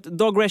nämligen så att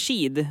Doug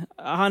Rashid,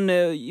 han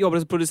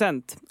jobbade som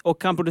producent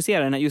och han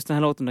producerade just den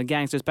här låten då,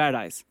 Gangsters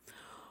Paradise.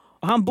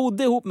 Och han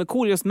bodde ihop med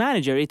Coolios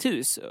manager i ett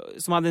hus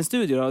som hade en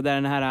studio då, där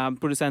den här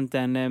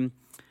producenten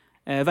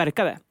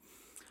verkade.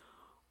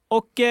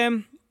 Och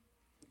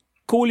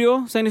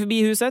Coolio svängde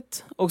förbi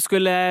huset och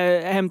skulle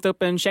hämta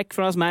upp en check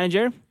från hans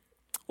manager.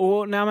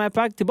 Och när han är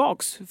på väg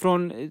tillbaks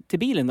till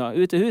bilen då,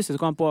 ut i huset, så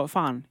kom han på,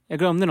 fan, jag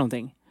glömde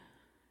någonting.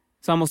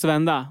 Så han måste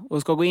vända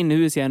och ska gå in i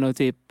huset igen och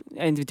typ,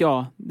 inte vet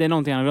jag, det är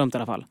någonting han har glömt i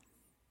alla fall.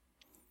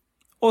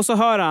 Och så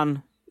hör han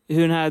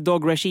hur den här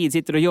Doug Rashid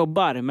sitter och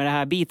jobbar med det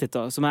här bitet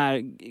då, som är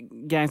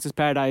Gangsters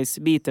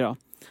Paradise-bitet då.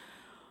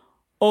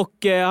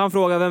 Och han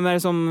frågar, vem är det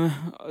som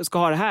ska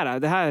ha det här?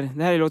 Det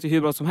här låter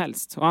hur bra som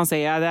helst. Och han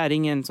säger, det är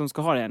ingen som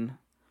ska ha det än.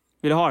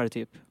 Vill du ha det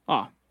typ?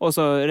 Ja. Och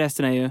så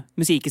resten är ju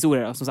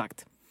musikhistoria då, som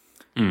sagt.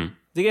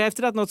 Det är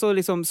häftigt att något så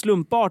liksom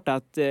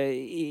slumpartat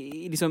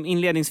liksom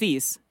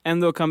inledningsvis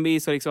ändå kan bli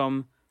så,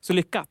 liksom, så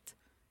lyckat.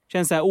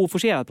 Känns så här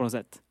oforcerat på något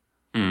sätt.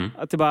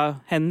 Att det bara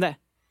hände.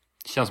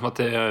 Känns som att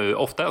det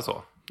ofta är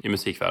så i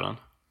musikvärlden.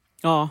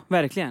 Ja,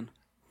 verkligen.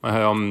 Man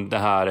hör om det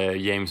här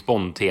James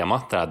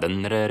Bond-temat.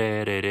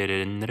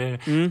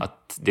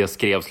 Att det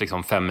skrevs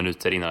liksom 5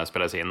 minuter innan det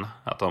spelades in.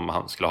 Att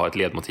han skulle ha ett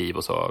ledmotiv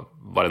och så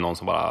var det någon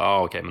som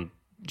bara, okej, men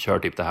kör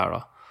typ det här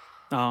då.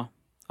 Ja,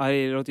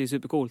 det låter ju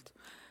supercoolt.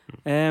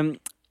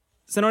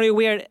 Sen har du ju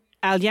Weird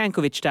Al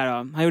Yankovic där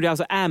då. Han gjorde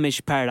alltså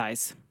Amish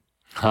Paradise.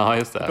 Ja,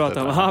 just det.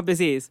 Ja,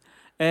 precis.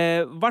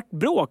 Vart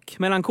bråk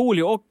mellan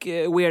Coolio och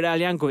Weird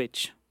Al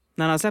Yankovic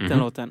när han släppte den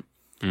låten.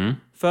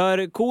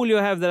 För Coolio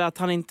hävdade att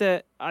han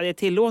inte hade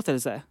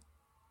tillåtelse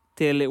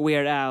till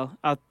Weird Al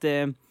att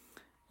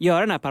göra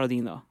den här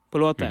parodin då, på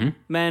låten.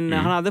 Men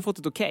han hade fått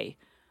ett okej.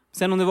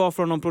 Sen om det var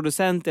från någon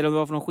producent eller om det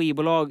var från någon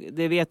skivbolag,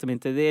 det vet de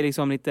inte. Det är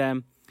liksom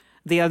lite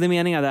delade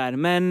meningar där.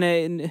 Men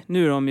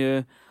nu är de ju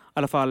i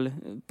alla fall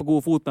på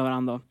god fot med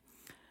varandra.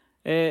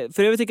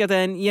 För jag tycker att det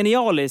är en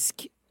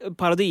genialisk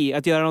parodi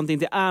att göra någonting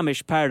till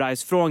Amish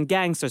Paradise från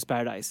Gangsters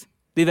Paradise.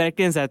 Det är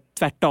verkligen så här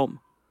tvärtom.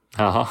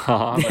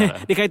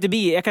 Det kan inte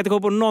bli, jag kan inte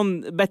komma på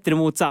någon bättre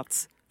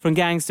motsats från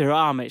Gangster och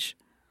Amish.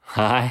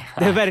 Det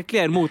är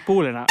verkligen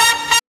motpolerna.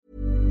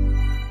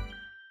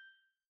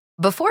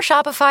 Before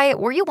Shopify,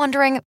 were you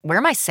wondering, where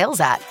are my sales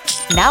at?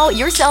 Now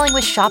you're selling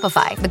with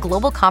Shopify, the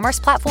global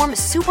commerce platform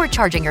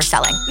supercharging your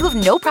selling. You have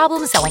no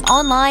problem selling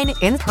online,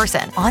 in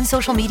person, on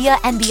social media,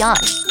 and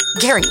beyond.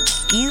 Gary,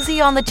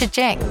 easy on the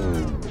cha-ching.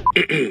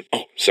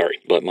 Oh, sorry,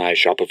 but my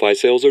Shopify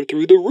sales are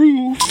through the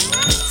roof.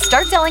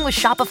 Start selling with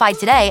Shopify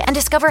today and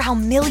discover how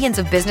millions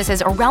of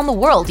businesses around the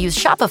world use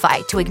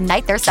Shopify to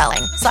ignite their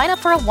selling. Sign up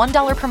for a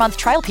 $1 per month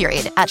trial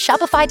period at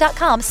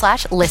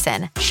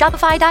shopify.com/listen.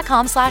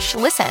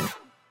 Shopify.com/listen.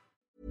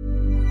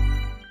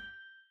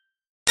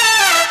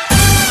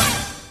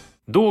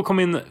 Då kom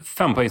min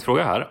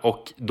 5-poängsfråga här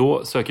och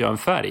då söker jag en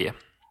färg.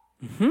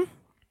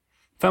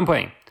 5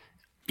 poäng.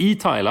 I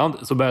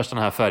Thailand så bärs den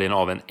här färgen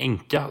av en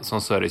änka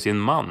som sörjer sin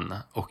man.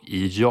 Och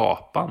i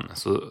Japan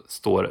så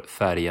står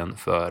färgen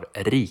för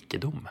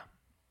rikedom.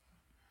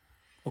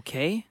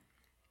 Okej.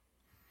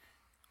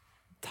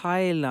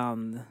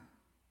 Thailand.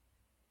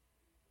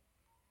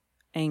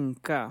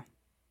 Änka.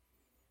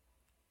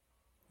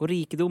 Och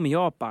rikedom i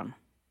Japan.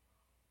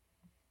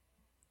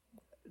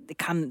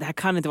 Det här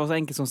kan inte vara så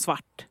enkelt som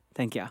svart,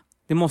 tänker jag.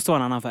 Det måste vara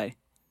en annan färg.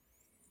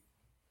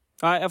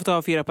 Ja, jag får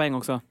ta 4 poäng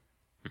också.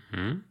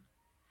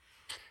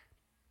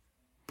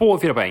 På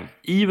 4 poäng.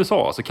 I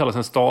USA så kallas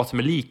en stat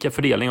med lika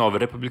fördelning av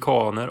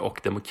republikaner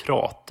och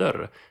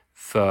demokrater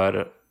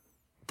för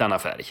denna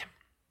färg.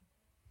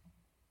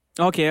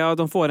 Okej, ja,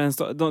 de får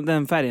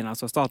den färgen,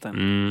 alltså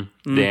staten.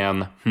 Det är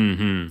en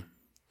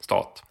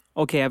stat.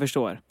 Okej, jag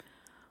förstår.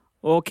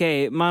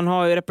 Okej, man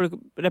har ju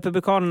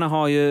republikanerna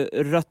har ju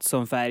rött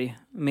som färg,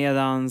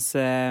 medans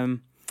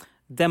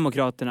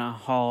demokraterna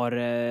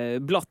har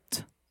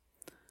blått.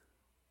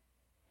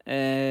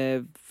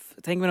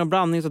 Tänk mig någon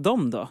blandning av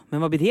dem då.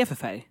 Men vad blir det för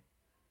färg?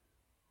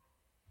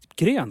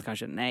 Grönt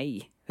kanske?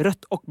 Nej.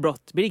 Rött och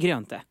blått. Blir det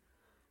grönt det?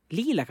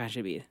 Lila kanske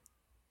det blir.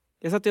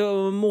 Jag satt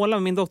och målade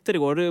med min dotter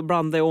igår och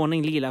blandade i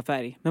ordning lila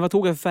färg. Men vad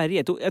tog jag för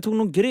färger? Jag tog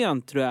nog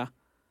grönt, tror jag.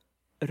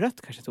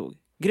 Rött kanske tog.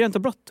 Grönt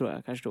och blått tror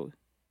jag kanske tog.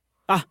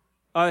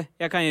 Ja,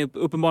 jag kan ju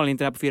uppenbarligen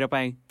inte det här på 4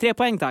 poäng. 3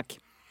 poäng, tack.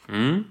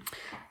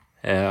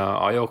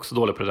 Jag är också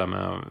dålig på det där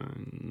med att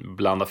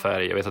blanda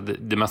färg. Jag vet att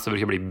det mesta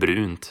brukar bli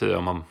brunt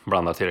om man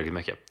blandar tillräckligt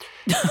mycket.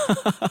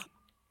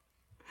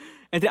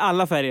 Inte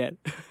alla färger.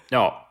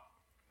 Ja.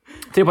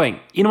 3 poäng.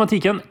 Inom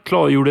antiken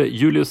klargjorde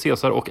Julius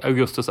Caesar och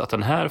Augustus att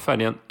den här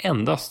färgen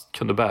endast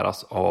kunde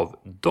bäras av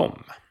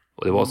dem.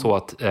 Och det var så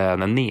att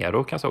när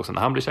Nero, kanske också,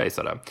 när han blev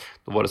kejsare,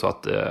 då var det så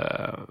att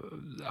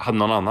hade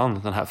någon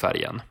annan den här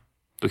färgen,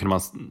 då kunde man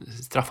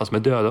straffas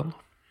med döden.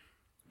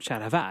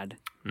 Kära värld.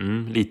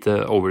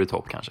 Lite over the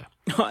top kanske.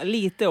 Ja,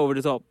 lite over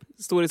the top.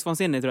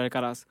 Storhetsvansinne tror jag det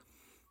kallas.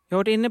 Jag har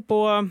varit inne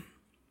på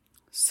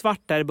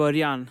svart där i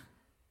början.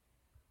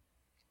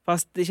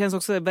 Fast det känns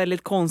också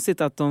väldigt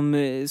konstigt att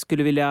de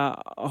skulle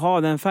vilja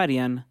ha den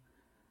färgen,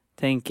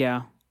 tänker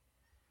jag.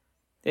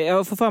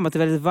 Jag får för mig att det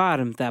är väldigt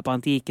varmt där på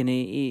antiken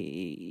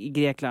i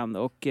Grekland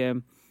och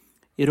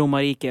i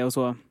romarrike och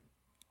så.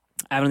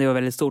 Även om det var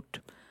väldigt stort.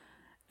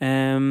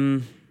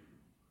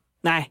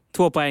 Nej,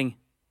 2 poäng.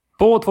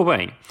 På 2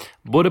 poäng.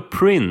 Både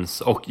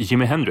Prince och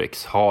Jimi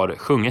Hendrix har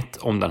sjungit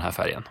om den här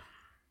färgen.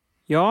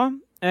 Ja,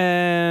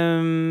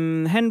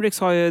 Hendrix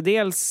har ju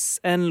dels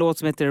en låt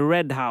som heter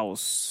Red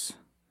House.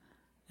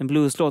 En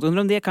blueslåt.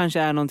 Undrar om det kanske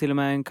är någon till och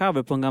med en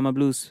cover på en gammal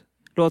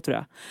blueslåt, tror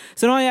jag.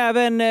 Sen har jag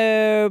även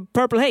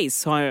Purple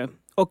Haze. Har jag.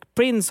 Och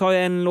Prince har ju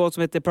en låt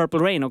som heter Purple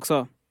Rain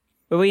också.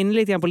 Jag var inne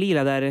lite grann på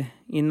lila där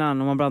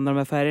innan om man blandar de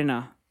här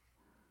färgerna.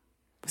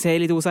 Så jag är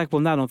lite osäker på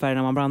om det är de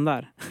färgerna man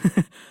blandar.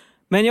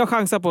 Men jag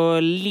chansar på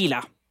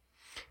lila.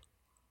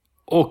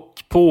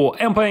 Och på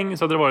 1 poäng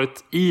så hade det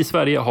varit: i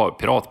Sverige har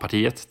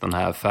Piratpartiet den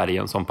här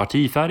färgen som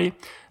partifärg.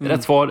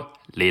 Rätt svar,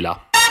 lila.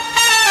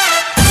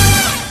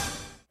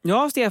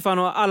 Ja, Stefan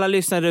och alla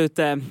lyssnare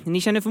ute.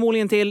 Ni känner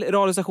förmodligen till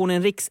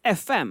radiostationen Riks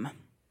FM.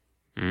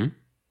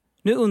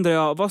 Nu undrar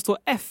jag, vad står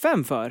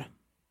FM för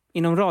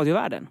inom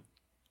radiovärlden?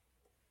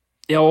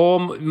 Ja,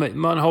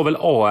 man har väl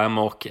AM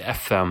och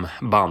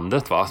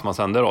FM-bandet, va, som man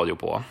sänder radio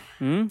på.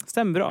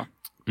 Stämmer bra.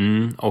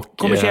 Och,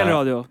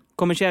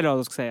 kommersiell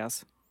radio ska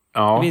sägas.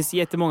 Ja. Det finns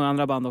jättemånga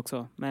andra band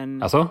också.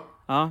 Men, alltså?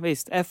 Ja,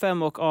 visst.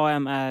 FM och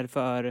AM är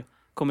för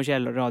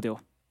kommersiell radio.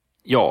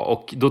 Ja,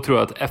 och då tror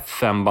jag att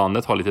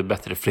FM-bandet har lite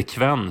bättre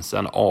frekvens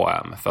än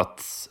AM. För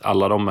att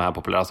alla de här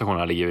populära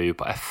stationerna ligger ju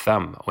på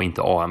FM och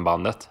inte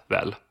AM-bandet,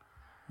 väl?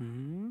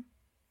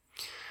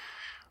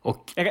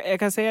 Och Jag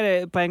kan säga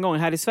det på en gång.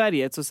 Här i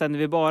Sverige så sänder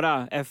vi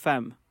bara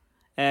FM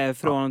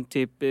från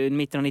typ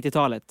mitten av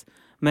 90-talet.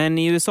 Men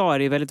i USA är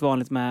det väldigt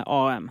vanligt med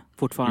AM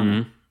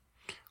fortfarande.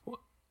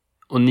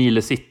 Och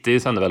Nile City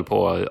sänder väl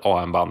på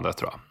AM-bandet,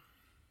 tror jag.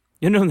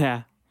 Gör du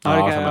det?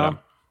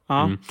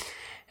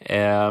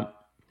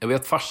 Jag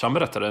vet att farsan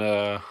berättade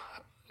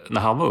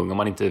när han var ung,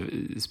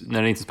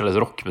 när det inte spelades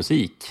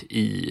rockmusik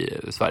i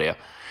Sverige,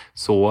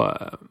 så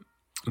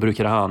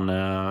brukade han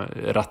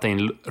ratta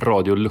in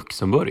Radio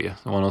Luxemburg.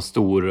 Det var någon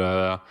stor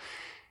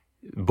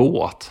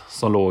båt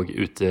som låg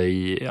ute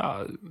i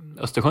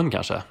Östersjön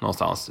kanske,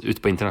 någonstans,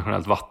 ute på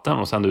internationellt vatten,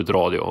 och sände ut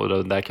radio.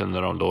 Och där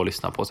kunde de då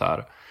lyssna på så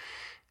här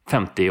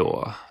 50-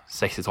 och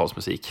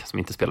 60-talsmusik som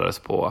inte spelades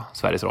på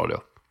Sveriges Radio.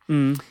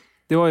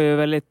 Det var ju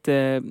väldigt,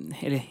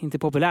 eller inte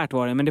populärt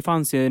var det, men det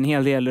fanns ju en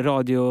hel del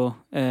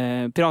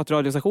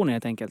piratradiostationer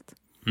helt enkelt.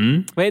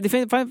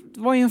 Det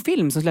var ju en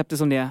film som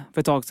släpptes om det för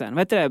ett tag sedan.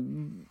 Vad heter det?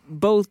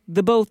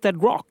 The Boat That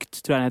Rocked,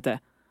 tror jag den hette.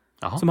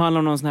 Aha. Som handlar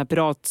om någon sån här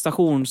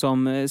piratstation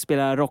som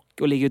spelar rock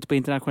och ligger ute på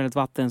internationellt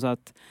vatten så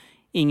att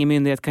ingen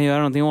myndighet kan göra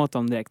någonting åt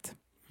dem direkt.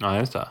 Ja,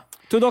 just det.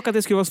 Jag tror dock att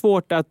det skulle vara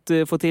svårt att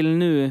få till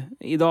nu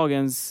i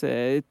dagens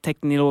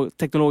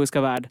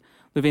teknologiska värld.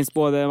 Det finns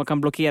man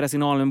kan blockera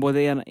signalen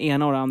både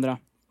ena och det andra.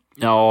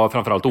 Ja,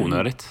 framförallt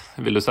onödigt.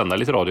 Vill du sända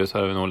lite radio så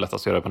är det nog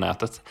lättast att göra det på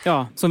nätet.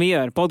 Ja, som vi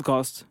gör.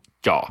 Podcast.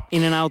 Ja.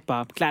 In and out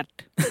bara. Klart.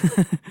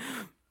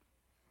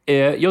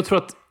 Jag tror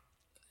att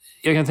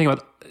jag kan tänka mig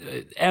att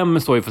M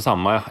står ju för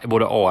samma i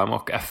både AM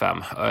och FM.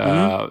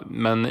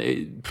 Men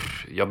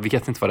jag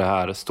vet inte vad det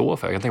här står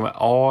för. Jag kan tänka mig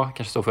A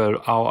kanske står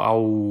för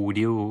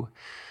audio.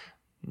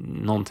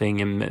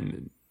 Någonting. Du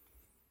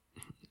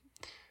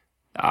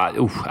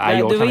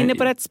var inne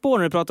på rätt spår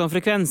när du pratade om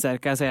frekvenser,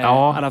 kan jag säga.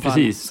 Ja, i alla fall.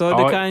 Precis.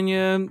 Så det kan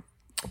ju...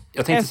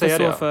 Jag tänkte säga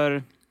det.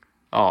 För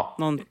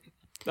någon...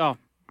 Ja.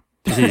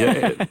 Precis.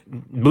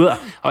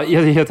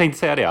 Jag tänkte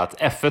säga det,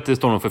 att F1 det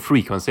står nog för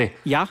frequency.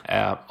 Ja.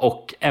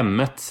 Och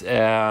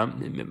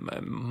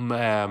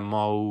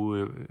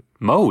M1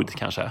 mode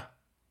kanske.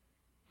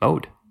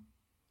 Mode.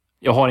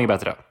 Jag har inget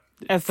bättre.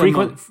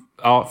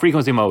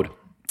 Frequency mode.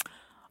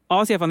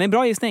 Ja, Stefan, det är en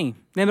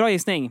bra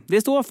gissning.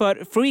 Det står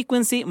för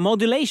frequency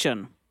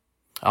modulation.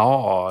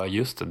 Ja,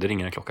 just det. Det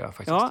ringer en klocka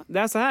faktiskt. Ja, det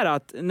är så här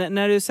att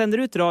när du sänder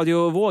ut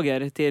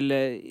radiovågor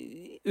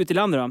ut i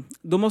landet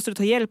då måste du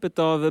ta hjälp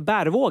av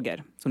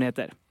bärvågor, som det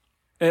heter.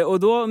 Och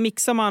då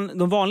mixar man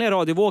de vanliga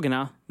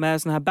radiovågorna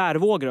med såna här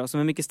bärvågor som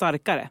är mycket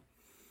starkare.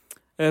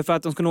 För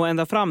att de ska nå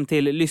ända fram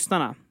till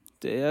lyssnarna.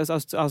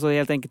 Alltså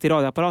helt enkelt till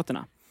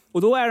radioapparaterna.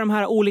 Och då är de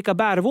här olika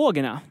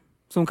bärvågorna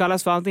som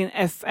kallas för antingen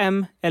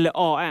FM eller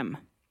AM.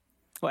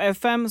 Och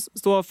FM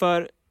står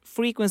för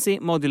frequency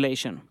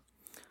modulation.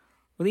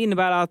 Och det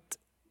innebär att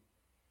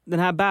den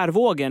här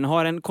bärvågen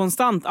har en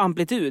konstant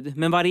amplitud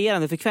med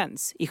varierande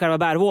frekvens i själva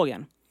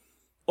bärvågen.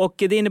 Och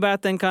det innebär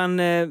att den kan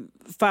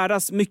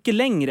färdas mycket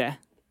längre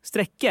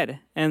sträckor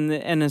än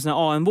en sån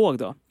här AM-våg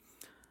då.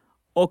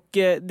 Och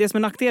det som är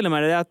nackdelen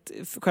med det är att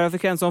själva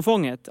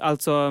frekvensomfånget,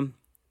 alltså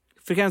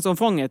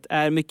frekvensomfånget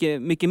är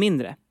mycket, mycket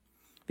mindre.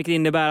 Vilket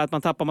innebär att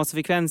man tappar massa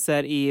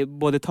frekvenser i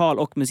både tal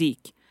och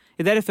musik.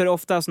 Det är därför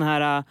ofta såna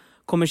här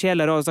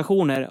kommersiella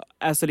radiostationer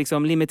är så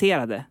liksom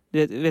limiterade. Du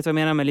vet vad jag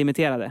menar med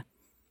limiterade?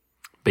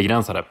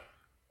 Begränsade.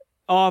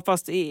 Ja,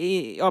 fast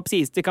ja,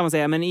 precis, det kan man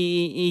säga. Men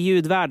i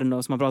ljudvärlden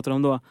då, som man pratar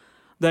om då,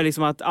 där är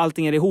liksom att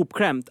allting är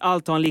ihopklämt.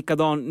 Allt har en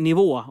likadan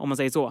nivå, om man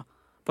säger så.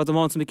 För att de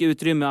har inte så mycket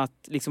utrymme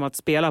att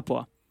spela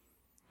på.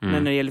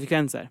 När det gäller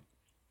frekvenser.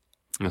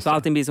 Så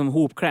allting blir som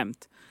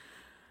ihopklämt.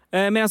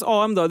 Medan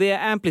AM då, det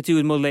är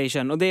amplitude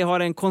modulation. Och det har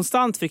en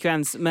konstant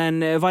frekvens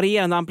men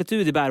varierande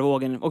amplitud i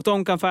bärvågen. Och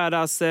de kan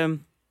färdas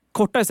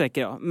kortare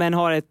sträckor då, men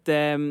har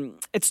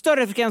ett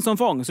större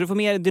frekvensomfång. Så du får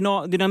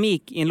mer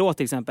dynamik i en låt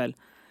till exempel.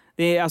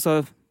 Det är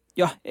alltså,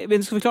 ja,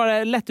 vi ska förklara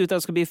det lätt utan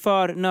att det ska bli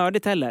för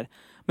nördigt heller.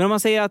 Men om man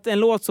säger att en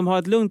låt som har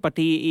ett lugnt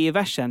parti i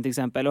versen till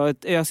exempel och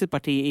ett ösigt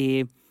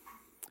parti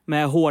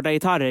med hårda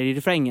gitarrer i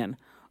refrängen.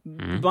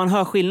 Man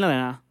hör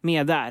skillnaderna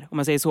med där, om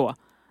man säger så.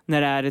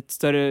 När det är ett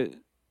större,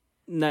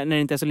 när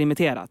det inte är så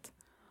limiterat.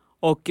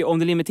 Och om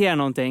det limiterar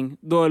någonting,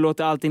 då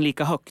låter allting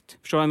lika högt.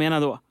 Förstår du vad jag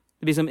menar då?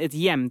 Det blir som ett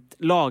jämnt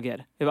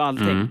lager över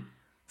allting.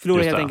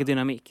 Förlorar helt enkelt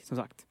dynamik, som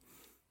sagt.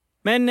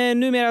 Men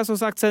numera som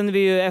sagt sänder vi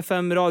ju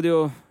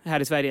FM-radio här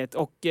i Sverige.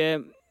 Och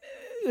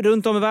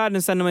runt om i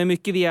världen sänder man ju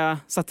mycket via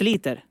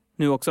satelliter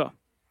nu också.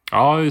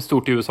 Ja, det är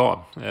stort i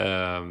USA.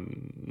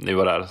 Nu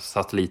var det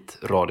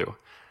satellitradio.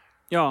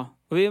 Ja,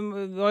 och vi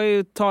har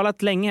ju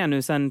talat länge här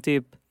nu sen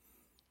typ,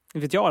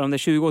 vet jag om det är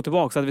 20 år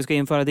tillbaka, så att vi ska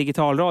införa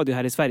digital radio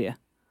här i Sverige.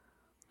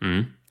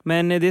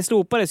 Men det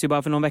slopades ju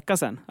bara för någon vecka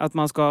sedan. Att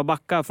man ska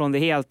backa från det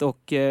helt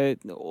och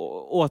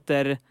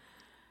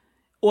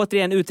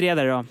återigen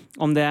utreda det då.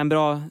 Om det är en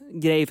bra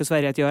grej för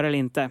Sverige att göra eller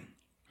inte.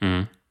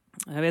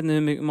 Jag vet inte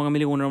hur många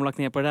miljoner de har lagt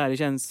ner på det där. Det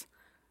känns,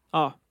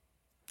 ja,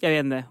 jag vet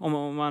inte.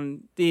 Om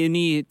man, det är en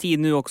ny tid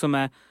nu också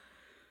med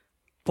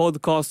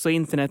podcast och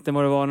internet än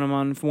vad det var när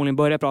man förmodligen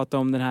började prata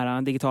om den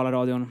här digitala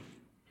radion.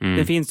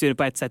 Det finns ju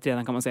på ett sätt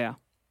redan, kan man säga.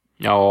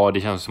 Ja,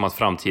 det känns som att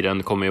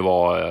framtiden kommer ju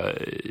vara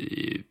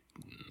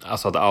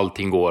alltså att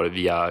allting går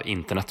via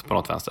internet på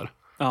något vänster.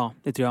 Ja,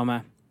 det tror jag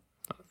med.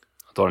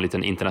 Att du har en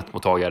liten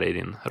internetmottagare i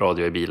din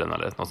radio i bilen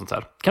eller något sånt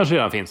där. Kanske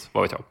redan finns,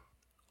 vad vet jag.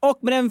 Och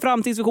med den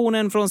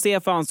framtidsvisionen från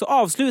Stefan så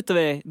avslutar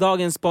vi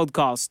dagens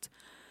podcast.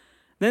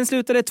 Den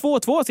slutade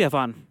 2-2,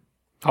 Stefan.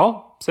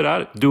 Ja, så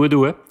där.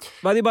 Du.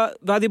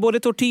 Vi hade både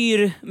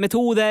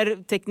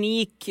tortyrmetoder,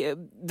 teknik,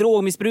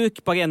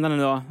 drogmissbruk på agendan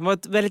idag. Det var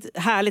ett väldigt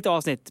härligt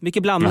avsnitt.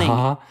 Mycket blandning.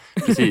 Jaha,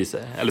 precis.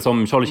 Eller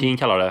som Charlie Sheen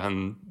kallar det,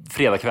 en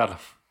fredagkväll.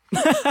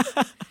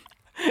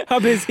 Ja,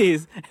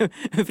 precis.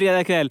 En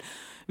fredagkväll.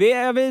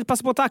 Jag vill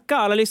passa på att tacka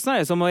alla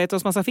lyssnare som har gett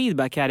oss massa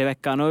feedback här i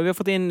veckan. Och vi har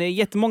fått in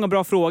jättemånga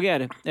bra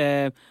frågor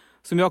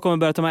som jag kommer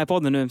börja ta med i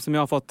podden nu. Som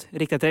jag har fått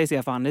rikta till dig,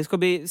 Stefan. Det ska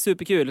bli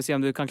superkul att se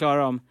om du kan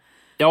klara dem.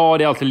 Ja,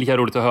 det är alltid lika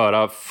roligt att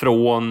höra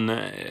från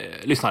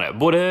lyssnare.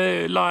 Både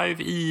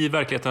live i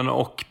verkligheten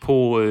och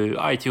på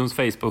iTunes,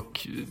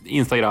 Facebook,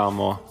 Instagram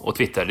och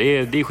Twitter.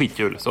 Det är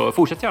skitkul, så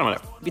fortsätt gärna med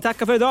det. Vi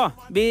tackar för idag.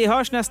 Vi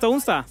hörs nästa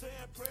onsdag.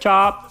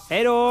 Tja!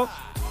 Hej då!